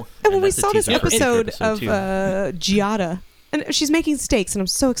 you know, Well, and when and we that's a saw this teaser for future episode episode, of Giada, and she's making steaks, and I'm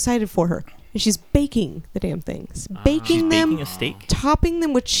so excited for her, and she's baking the damn things, baking She's them. baking a steak. Topping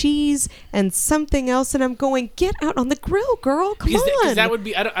them with cheese and something else, and I'm going, get out on the grill, girl! Come Because on. that would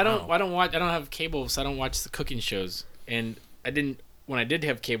be I don't watch, I don't have cable, so I don't watch the cooking shows, and I didn't when I did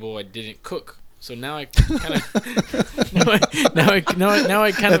have cable I didn't cook, so now I kind of now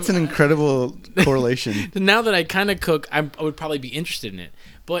I kind That's of an incredible correlation. now that I kind of cook I would probably be interested in it,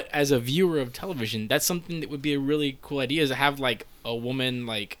 but as a viewer of television that's something that would be a really cool idea, is to have like a woman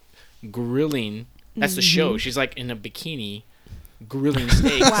like grilling. That's the show. She's like in a bikini grilling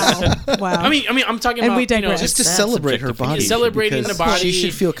steaks. wow. I mean, I'm talking And about we digress. Just to That's celebrate her objectification. body. celebrating the because body. She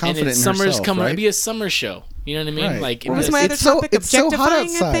should feel and confident it's in summer's herself, coming. right? It'd be a summer show. You know what I mean? Right. Like, What was it- my other It's so- topic? it's so hot Objectifying,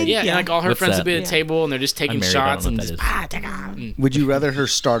 I outside. think? yeah, and like all her What's friends that? would be at Yeah. the table and they're just taking I'm married, I shots don't and know just what take out. Would you rather her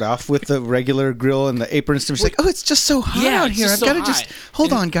start off with the regular grill and the apron and stuff? She's like, oh, it's just so hot Yeah, out it's here. just I've so got to just hot."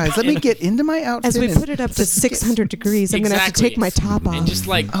 hold on, guys. Let me get into my outfit. As we and put it up to 600 degrees, I'm going to have to Exactly. take my top off. and just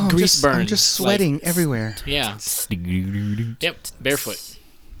like Oh, grease burns. I'm just sweating like, everywhere. yeah. Yep. Barefoot.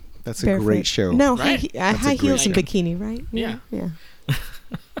 That's a Barefoot. great show. No, Right? That's a high great heels and show. bikini, right? Yeah. Yeah.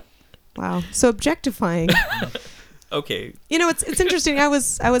 Wow. So objectifying. Okay. You know, it's interesting. I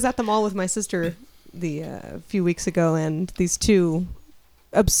was at the mall with my sister a few weeks ago, and these two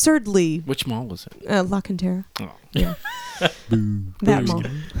absurdly Which mall was it? La Cantera. Oh. Yeah. That mall.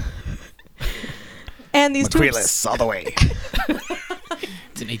 And these two McCreeless, all the way.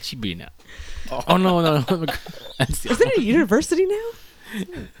 It's an HEB now. Oh no. That's Is it a university now?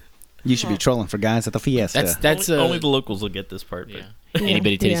 You should be trolling for guys at the fiesta. that's only the locals will get this part. yeah. But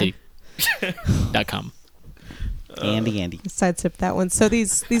Anybody titty Yeah. city. .com. Andy. Sidestep that one. So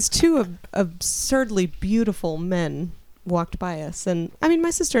these two absurdly beautiful men walked by us, and I mean,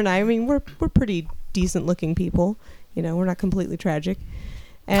 my sister and I mean, we're pretty decent looking people. You know, we're not completely tragic.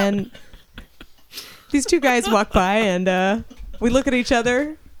 And these two guys walk by, and we look at each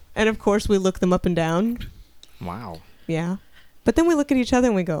other, and of course we look them up and down. Wow. Yeah. But then we look at each other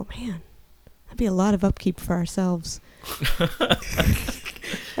and we go, man, that'd be a lot of upkeep for ourselves.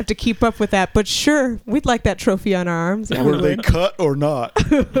 Have to keep up with that. But sure, we'd like that trophy on our arms. Yeah, Were they cut or not?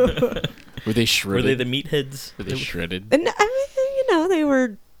 Were they shredded? Were they the meatheads? Were they shredded? And, I mean, you know, they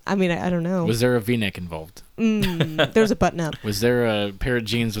were, I mean, I don't know. Was there a V-neck involved? There was a button up. Was there a pair of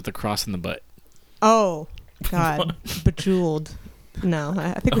jeans with a cross in the butt? Oh, God. Bejeweled. No,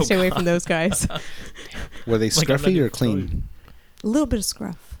 I think we stay away from those guys. Were they Like, I'm not scruffy even or clean? A little bit of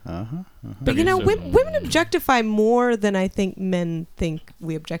scruff. Uh-huh. But you Okay, know, so- women objectify more than I think men think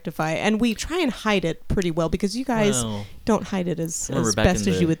we objectify, and we try and hide it pretty well because you guys Well, don't hide it as remember back best in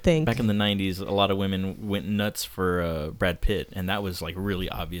as the- you would think. back in the 90s, a lot of women went nuts for Brad Pitt, and that was like really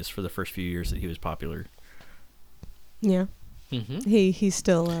obvious for the first few years that he was popular. Yeah, Mm-hmm. he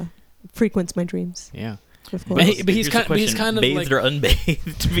still frequents my dreams, Yeah. of But course. he's Here's the kind- but he's question, kind of bathed like- or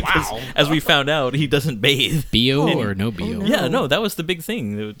unbathed? Because Wow. as we found out, he doesn't bathe. BO Oh. or no BO? no. Yeah, no, that was the big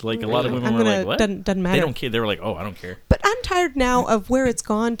thing. It was, like a lot of women I'm were gonna like, "What?" doesn't matter. They don't care. They were like, "Oh, I don't care." But I'm tired now of where it's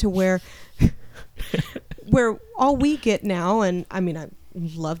gone to where all we get now, and I mean I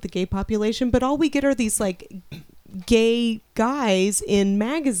love the gay population, but all we get are these like gay guys in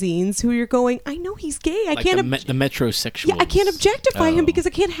magazines who you're going, I know he's gay. I Like can't the metrosexual. yeah, I can't objectify him Oh. because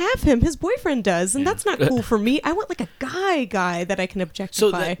I can't have him. His boyfriend does, and Yeah. that's not cool for me. I want like a guy that I can So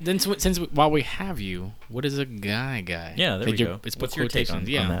objectify. then, since while we have you, what is a guy? Yeah, there Take we your- go. It's What's your take on, quotations,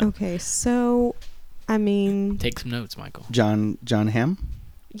 on yeah. that? Okay, so I mean, Take some notes, Michael. John Hamm?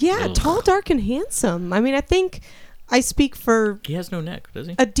 yeah, Ugh. tall, dark, and handsome. I mean, I think I speak for He has no neck, does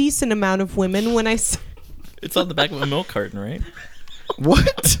he? a decent amount of women when I s- It's on the back of a milk carton, right?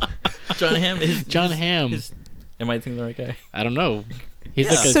 What? John Hamm. John Hamm. Am I thinking the right guy? I don't know. He's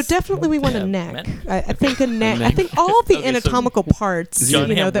Yeah. like a So definitely we want Yeah, a neck. man. I think a neck. I neck. think all the Okay, so anatomical parts, John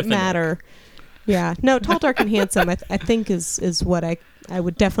you know, Hamm that with a neck. matter. Yeah. No, tall, dark, and handsome. I think is what I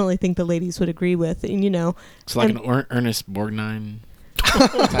would definitely think the ladies would agree with. And you know, it's like and- an Ernest Borgnine.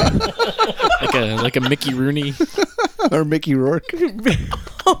 like a Mickey Rooney. Or Mickey Rourke?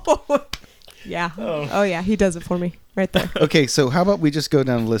 yeah. Oh yeah, he does it for me right there. Okay, so how about we just go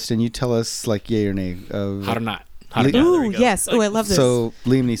down the list and you tell us like yay or nay? How to not. How to Le- not. there we Ooh go. yes. Oh, I love this. So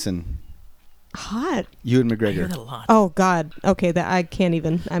Liam Neeson, Hot. Ewan I hear McGregor. that a lot. Oh God. Okay, that I can't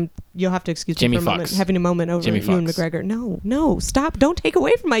even. You'll have to excuse Jamie me for a moment. Foxx. Having a moment over Jamie Ewan Foxx. McGregor. No, stop! Don't take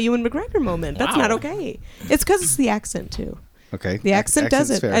away from my Ewan McGregor moment. That's not Wow. okay. It's because it's the accent too. Okay. The accent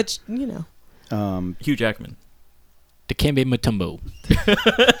does accent's it. fair. It's, you know. Hugh Jackman. Dikembe Mutombo.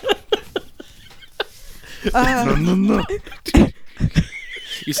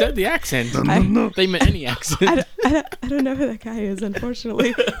 You said the accent. They meant any accent. I don't know who that guy is,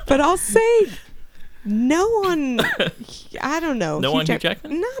 unfortunately. But I'll say no on. I don't know. No on Hugh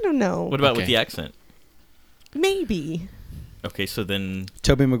Jackman? No, I don't know. What about with Okay. the accent? Maybe. Okay, so then,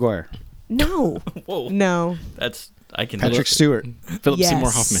 Toby Maguire. No. whoa, No. that's I can. Patrick Stewart. Philip Yes. Seymour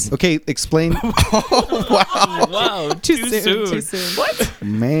Hoffman. Okay, explain. Wow, Too soon. Too soon. What?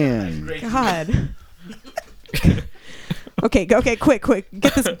 Man. God. Okay. Okay. Quick.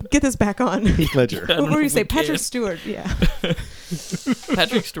 Get this back on. Heath Ledger. What were you say? We can't. Patrick Stewart. Yeah.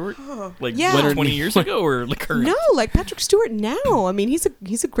 Patrick Stewart, like Yeah. 20 years ago, or the current? No, like Patrick Stewart now. I mean, he's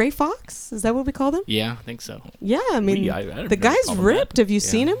a gray fox. Is that what we call them? Yeah, I think so. Yeah. I mean, I don't the know guy's call him ripped. that. Have you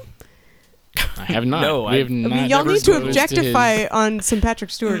seen him? I have not. No, we have I not. I mean, y'all never need to exposed his- objectify on some Patrick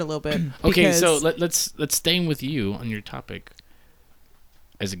Stewart a little bit. Okay, so because- let's staying with you on your topic.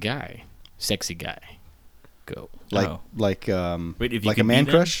 As a guy, sexy guy, go. Like Oh. like Wait, if you like a could man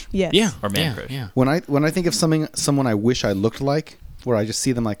be them? crush. yes. Yeah, Or man yeah, crush. Yeah. When I think of someone I wish I looked like, where I just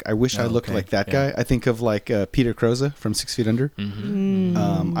see them like I wish I Oh, looked okay. like that Yeah. guy. I think of like Peter Croza from 6 Feet Under.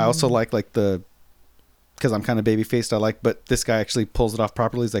 Mm-hmm. I also like the because I'm kind of baby faced. I like, but this guy actually pulls it off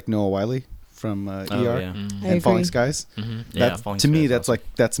properly. He's like Noah Wiley from Oh, ER yeah. Mm-hmm. I and Falling agree. Skies. Mm-hmm. Yeah, That's, Falling to me, Skies that's awesome.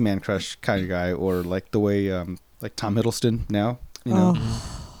 like that's man crush kind of guy, or like the way like Tom Hiddleston now. You know,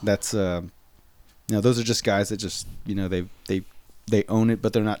 Oh. that's you know, those are just guys that just they own it,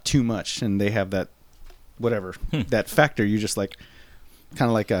 but they're not too much, and they have that whatever that factor. You just like kind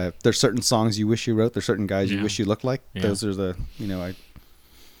of like there's certain songs you wish you wrote. There's certain guys you Yeah. wish you looked like. Yeah. Those are the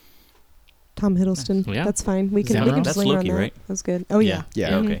Tom Hiddleston. Yeah. That's fine. We can Zero. That's sling Loki, on that. right? That's good. Oh yeah. Yeah.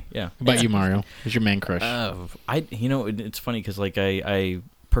 Yeah, Mhm. okay, yeah. How about you, Mario? Who's your man crush? It's funny because like I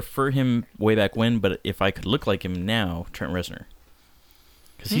prefer him way back when, but if I could look like him now, Trent Reznor.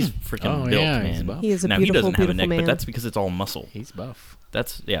 Because he's freaking built, he's man. buff. He is a Now he beautiful, doesn't have a beautiful neck, man. but that's because it's all muscle. He's buff.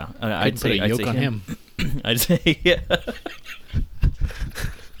 That's I'd put a yoke on him. I'd say yeah.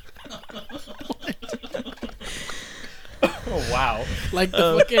 Oh wow! Like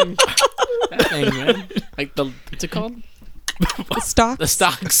the fucking that thing, man. Like what's it called? The stocks. The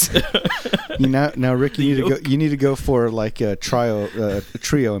stocks. Now, Rick, you need to go for like a trio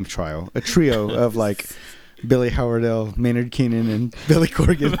of like Billy Howardell, Maynard Keenan, and Billy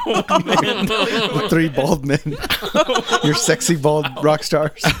Corgan. Three bald men. Your sexy bald rock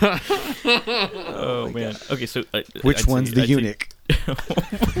stars. Oh man. Okay, so Which one's the eunuch?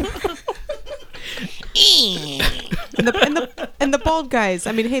 and the bald guys.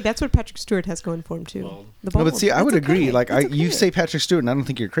 I mean, hey, that's what Patrick Stewart has going for him too. Bald. The No, bald. but see, I would That's agree. okay. Like That's you okay. say Patrick Stewart, and I don't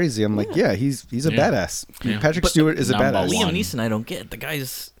think you're crazy. I'm like, yeah, he's a Yeah. badass. Yeah. Patrick But Stewart is a number badass. one. Liam Neeson, I don't get. The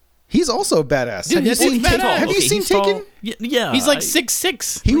guy's He's also a badass. Dude, have you he's seen? badass. Have you Okay, seen he's tall. Taken? Yeah. He's like I-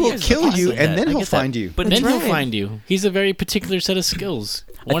 6'6". He But will yes, kill I you, get and that. then I he'll get that. find you. But That's then he'll right. find you. He's a very particular set of skills.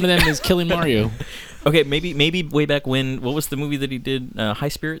 One of them is killing Mario. Okay, maybe way back when. What was the movie that he did? High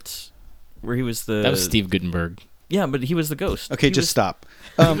Spirits, where he was the. That was Steve Gutenberg. Yeah, but he was the ghost. Okay, He just was- stop.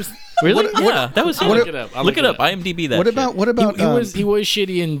 Really? Yeah, that was him. I'll look it up. I'll Look it up. IMDb that. What shit. about He was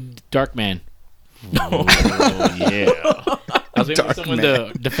shitty in Darkman. Oh yeah. I was waiting for someone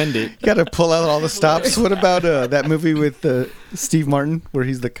to defend it. Got to pull out all the stops. What about that movie with Steve Martin where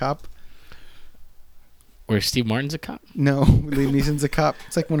he's the cop? Where Steve Martin's a cop. No, Liam Neeson's a cop.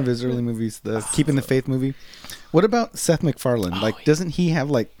 It's like one of his early movies, the Keeping the Faith movie. What about Seth MacFarlane? Like, doesn't he have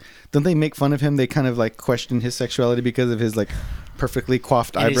like? Don't they make fun of him? They kind of like question his sexuality because of his like perfectly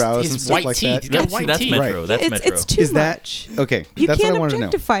coiffed And his- eyebrows his and stuff white like teeth. that. He's got That's, white that's teeth. Metro. Right. That's it's Metro. it's too Is that much. okay? You That's can't what I want to know.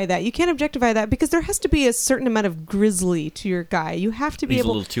 objectify that. You can't objectify that because there has to be a certain amount of grizzly to your guy. You have to be He's a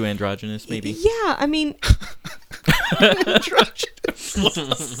able. little too androgynous, maybe. Yeah, I mean,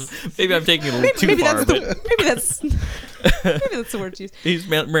 Maybe I'm taking it a little too maybe far, that's but maybe that's the word to use. he's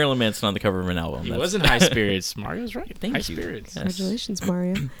Marilyn Manson on the cover of an album. He That's- was in High Spirits. Mario's right. Thank High you. Spirits. Yes. Congratulations,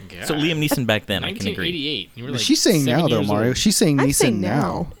 Mario. So Liam Neeson back then, I can agree. 1988. You were like She's saying 7 now though, years Mario. old. She's saying I'm Neeson saying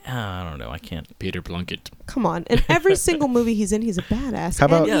now. now. I don't know. I can't. Peter Plunkett. Come on. In every single movie he's in, he's a badass. How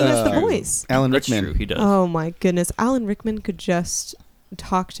about and he has the uh, voice. Alan That's Rickman? true. He does. Oh my goodness. Alan Rickman could just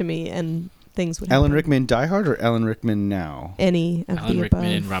talk to me and things would happen. Alan Rickman Die Hard or Alan Rickman now? Any of Alan the Rickman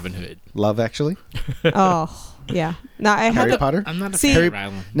above. and Robin Hood. Love Actually. Oh, yeah. Now I had Harry to, Potter. I'm not a See- fan of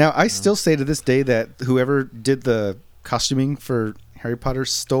Alan. Now I still say to this day that whoever did the costuming for Harry Potter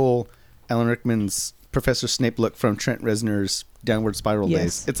stole Alan Rickman's Professor Snape look from Trent Reznor's Downward Spiral Yes.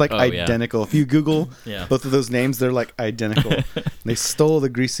 days. It's like Oh, yeah. identical. If you Google Yeah. both of those names, they're like identical. They stole the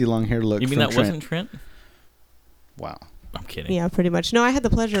greasy long hair look You mean from that Trent. wasn't Trent? Wow. I'm kidding. Yeah, pretty much. No, I had the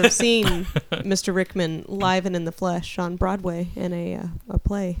pleasure of seeing Mr. Rickman live and in the flesh on Broadway in a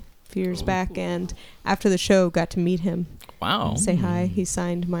play a few years back, and after the show, got to meet him, Wow. say hi. He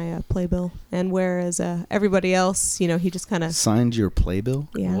signed my playbill, and whereas everybody else, you know, he just kind of Signed your playbill?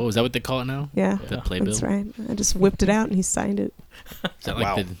 yeah, Whoa, is that what they call it now? yeah, The playbill? that's right. I just whipped it out and he signed it. Is that like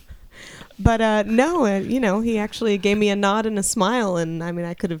Wow. the But no, you know, he actually gave me a nod and a smile, and I mean,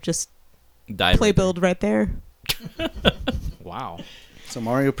 I could have just Died right playbilled right there. wow? So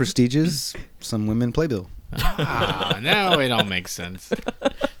Mario Prestiges, some women playbill. Ah, now it all makes sense. there.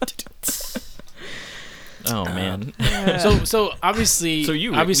 Oh man. So obviously, So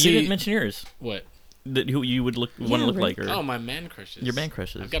you obviously didn't mention yours. what? That who you would want to Yeah, look right. like, or Oh, my man crushes. your band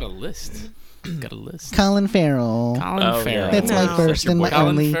crushes. I've got a list. Got a list. Colin Farrell. Colin Oh, yeah. Farrell. That's No. my first your and my boyfriend. Colin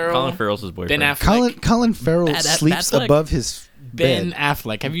only. Farrell. Colin Farrell's his boyfriend. Ben Affleck. Colin Farrell Bad sleeps Affleck? above his Ben bed.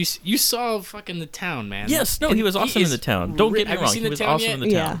 Affleck. Have you saw fucking The Town, man? Yes, no, And he was awesome in is The Town. Don't get me Have you wrong, seen he The was Town awesome yet? in The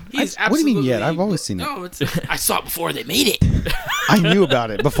Yeah. Town. He's What do you mean yet? absolutely- I've always seen it. No, I saw it before they made it. I knew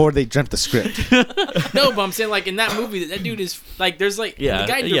about it before they jumped the script. No, but I'm saying like in that movie, that dude is like, there's like Yeah, the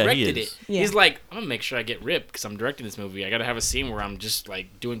guy yeah, he directed is. it. Yeah. He's like, I'm gonna make sure I get ripped because I'm directing this movie. I gotta have a scene where I'm just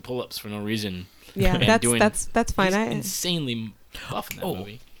like doing pull-ups for no reason. Yeah, And that's doing- that's fine. He's I insanely buff in that Oh.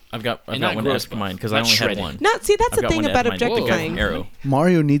 movie. I've got And one not to gross, ask but mine because I not only had shredded. one. not see that's I've the got thing one to about add to mine. The guy objectifying. from Arrow.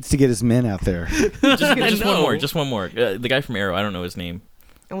 Mario needs to get his men out there. Just one know. more. Just one more. The guy from Arrow. I don't know his name.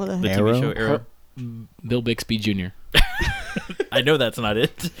 Well, The Arrow? TV show Arrow. Bill Bixby Jr. I know that's not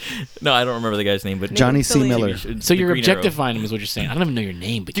it. No, I don't remember the guy's name, but Johnny C. Silly. Miller. So The you're Green Arrow. objectifying him, is what you're saying. I don't even know your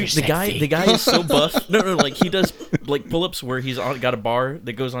name, but Dude, you're the guy sexy. is so buff. No, like he does like pull-ups where he's got a bar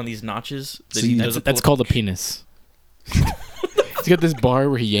that goes on these notches. That he See, does a That's pull-up. called a penis. He's got this bar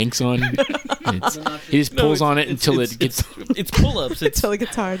where he yanks on. He just No, pulls it's- on it it's- until it's- it gets. It's pull-ups. It's until it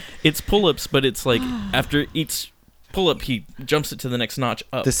gets hard. it's pull-ups, but it's like after each pull up, he jumps it to the next notch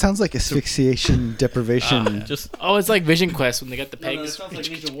up. This sounds like asphyxiation deprivation. Just Oh, it's like Vision Quest when they got the pegs.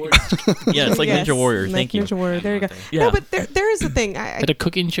 yeah, it's like Yes, Ninja Warrior. like Thank you. Ninja Warrior. There you go. Yeah. No, but there is a thing. At a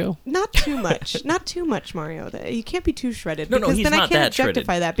cooking show. Not too much. Not too much, Mario. You can't be too shredded. No, because he's then I not can't that shredded.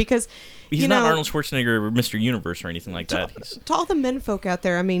 objectify that because He's you not know, Arnold Schwarzenegger or Mr. Universe or anything like that. He's, to all the men folk out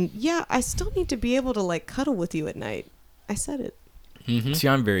there, I mean, yeah, I still need to be able to like cuddle with you at night. I said it. Mm-hmm. see,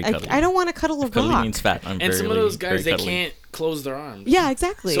 I'm very cuddly. I don't want to cuddle a If cuddly rock. means fat. I'm And very, some of those very guys, they cuddly. can't close their arms. Yeah,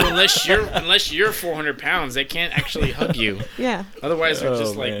 exactly. So unless you're 400 pounds, they can't actually hug you. Yeah. Otherwise, they're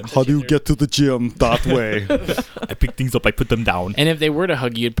just Oh, like. man. How do you get to the gym that way? I pick things up, I put them down. And if they were to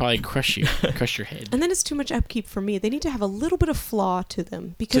hug you, it'd probably crush your head. And then it's too much upkeep for me. They need to have a little bit of flaw to them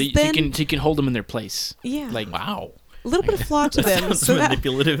So because you, then so you can hold them in their place. yeah, Like Wow. a little bit of flaw to them. Sounds So that,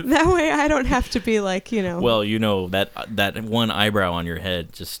 manipulative. that way I don't have to be like, you know. Well, you know that one eyebrow on your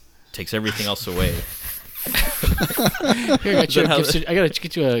head just takes everything else away. Here, I that how- gotta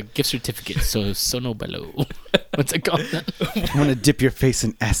get you a gift certificate. So no below. What's it called? I want to dip your face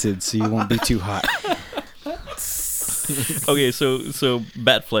in acid so you won't be too hot. Okay, so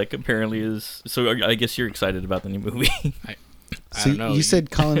Batfleck apparently is. So I guess you're excited about the new movie. I So don't know. you said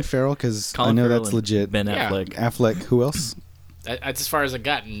Colin Farrell because I Colin know Farrell that's and legit. Ben Yeah. Affleck. Affleck. Who else? That's as far as I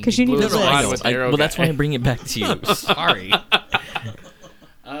got. 'Cause you need blew to the list. wad I know. with the arrow Well, that's guy. why I bring it back to you. Sorry.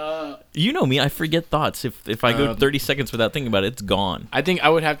 You know me. I forget thoughts. If I go 30 seconds without thinking about it, it's gone. I think I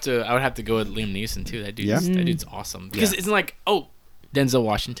would have to go with Liam Neeson too. That dude's Yeah? that dude's awesome. Because it's like, oh, Denzel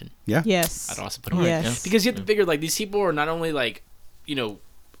Washington. Yeah. yes. I'd also put him Yes. on. Because you have to figure like these people are not only like, you know,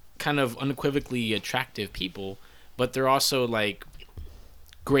 kind of unequivocally attractive people, but they're also like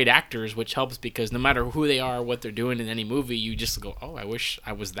great actors, which helps because no matter who they are, what they're doing in any movie, you just go, oh, I wish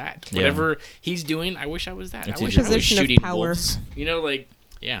I was that. Yeah. Whatever he's doing, I wish I was that. It's I wish a I was position of shooting power. wolves. You know, like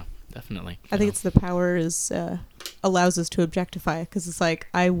yeah, definitely. I think it's the power is allows us to objectify it because it's like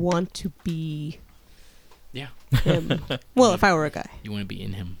I want to be Yeah. him. Well, if I were a guy. You want to be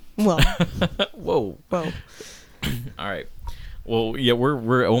in him. Well, Whoa. well. All right. Well, yeah,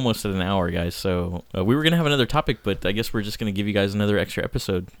 we're almost at an hour, guys. So we were gonna have another topic, but I guess we're just gonna give you guys another extra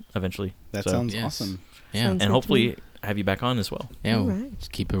episode eventually. That So- sounds Yes. awesome. Yeah. Sounds and good to hopefully me. have you back on as well. Yeah. All we'll right.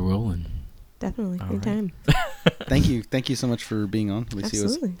 Just keep it rolling. Definitely. All Anytime. Thank you so much for being on. Lucy. It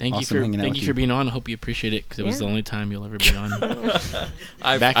was Absolutely. Thank awesome you for hanging out with for being on. I hope you appreciate it because it was Yeah. the only time you'll ever be on.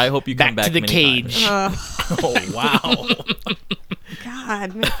 Back- I hope you come back back to the many cage. times. Oh wow.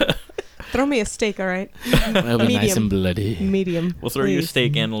 God, man. Throw me a steak, all right? That'll be nice Medium. and bloody. Medium. We'll throw you a please.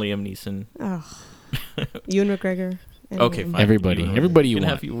 steak and Liam Neeson. Oh. Ewan McGregor. and Okay, Liam. fine. Everybody, You- everybody you can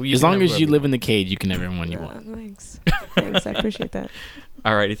want. have- you As can long have as you whoever live in the cage, you can have everyone you want. Thanks. Thanks. I appreciate that.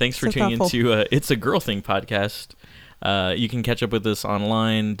 Alrighty, thanks for So tuning thoughtful. into It's a Girl Thing podcast. You can catch up with us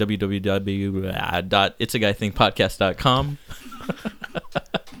online, www.itsaguythingpodcast.com.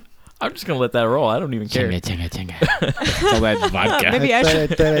 I'm just going to let that roll. I don't even care. Tinga. It's all that vodka. Maybe I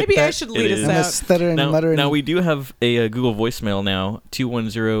should lead is. us I'm a out. stutter and Now, mutter. now we do have a Google voicemail now,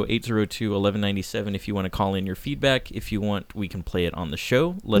 210-802-1197 if you want to call in your feedback. If you want, we can play it on the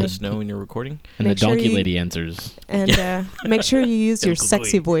show. Let us know when you're recording. And the Make sure donkey you- lady answers. And make sure you use your Uncle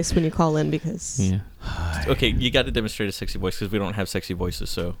sexy Dwayne. voice when you call in because Yeah. Okay, you got to demonstrate a sexy voice because we don't have sexy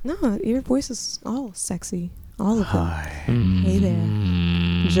voices, so... no, your voice is all sexy, all of them. Hi. Hey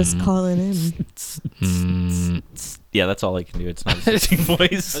there, just calling in. Yeah, that's all I can do. It's not a sexy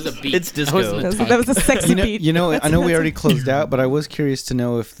voice. That was a beat. It's That disco. wasn't That was a sexy beat. You know, I know we That's- already closed out, but I was curious to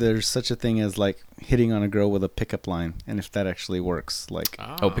know if there's such a thing as like hitting on a girl with a pickup line, and if that actually works. Like,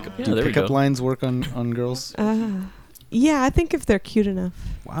 Oh, pickup. Yeah, do there we pickup go. lines work on girls? Yeah, I think if they're cute enough.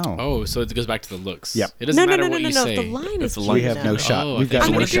 Wow. Oh, so it goes back to the looks. Yep. It doesn't No, matter no, what no, you no. say. The line is the cute line we have enough. no shot. Oh, I We've think got I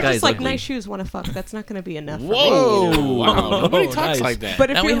mean, What if if you're the just guy's like ugly? nice shoes, want to fuck, that's not going to be enough. for me. Whoa! Wow. Oh, Nobody nice. talks like that. But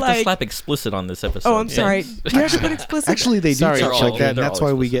if Now we you're have to like, slap explicit on this episode. oh, I'm sorry. Yes. Do you have to put explicit? Actually, they do Sorry, talk they're like all- that, and they're that's all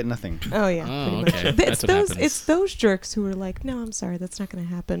why we explicit. get nothing. Oh yeah, Oh, pretty okay. much. That's what happens. It's those jerks who are like, no, I'm sorry, that's not going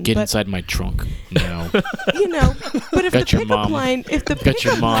to happen. Get but inside my trunk now. you know, but if Got the your pickup mom. line, if the Got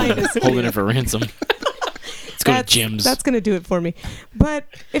your pickup mom line is holding it for ransom. Let's go to Jim's. That's going to do it for me. But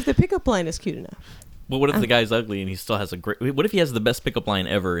if the pickup line is cute enough, Well, what if the guy's ugly and he still has a great... What if he has the best pickup line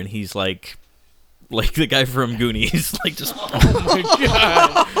ever and he's like the guy from Goonies? Like just... Oh my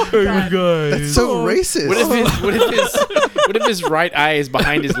god! Hey, guys. That's so racist. What if his right eye is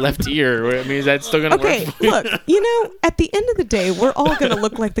behind his left ear? I mean, is that still gonna okay, work? look, you know, at the end of the day, we're all going to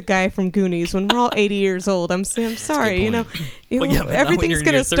look like the guy from Goonies when we're all 80 years old. I'm sorry, you know, Well, yeah, but not when everything's you're in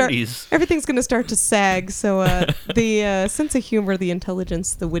going your to start. 30s. Everything's going to start to sag. So the sense of humor, the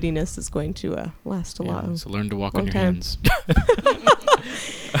intelligence, the wittiness is going to last a lot. Yeah, so learn to walk Long on your time. hands.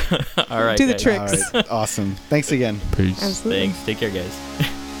 All right. Do the guys. trick. All right. Awesome. Thanks again. Peace. Absolutely. Thanks. Take care, guys.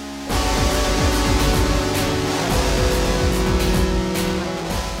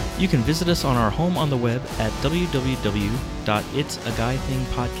 You can visit us on our home on the web at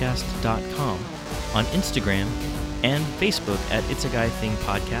www.itsaguythingpodcast.com, on Instagram and Facebook at It's a Guy Thing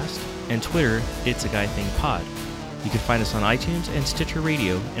Podcast, and Twitter, It's a Guy Thing Pod. You can find us on iTunes and Stitcher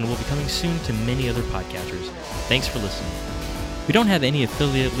Radio, and we'll be coming soon to many other podcatchers. Thanks for listening. We don't have any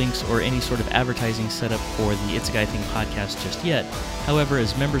affiliate links or any sort of advertising set up for the It's a Guy Thing podcast just yet. However,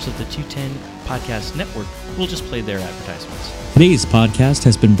 as members of the 210 Podcast Network, we'll just play their advertisements. Today's podcast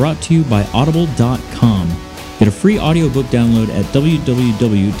has been brought to you by Audible.com. Get a free audiobook download at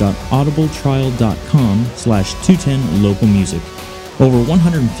www.audibletrial.com/210localmusic. Over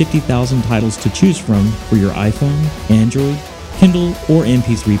 150,000 titles to choose from for your iPhone, Android, Kindle, or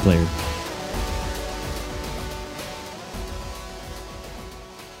MP3 player.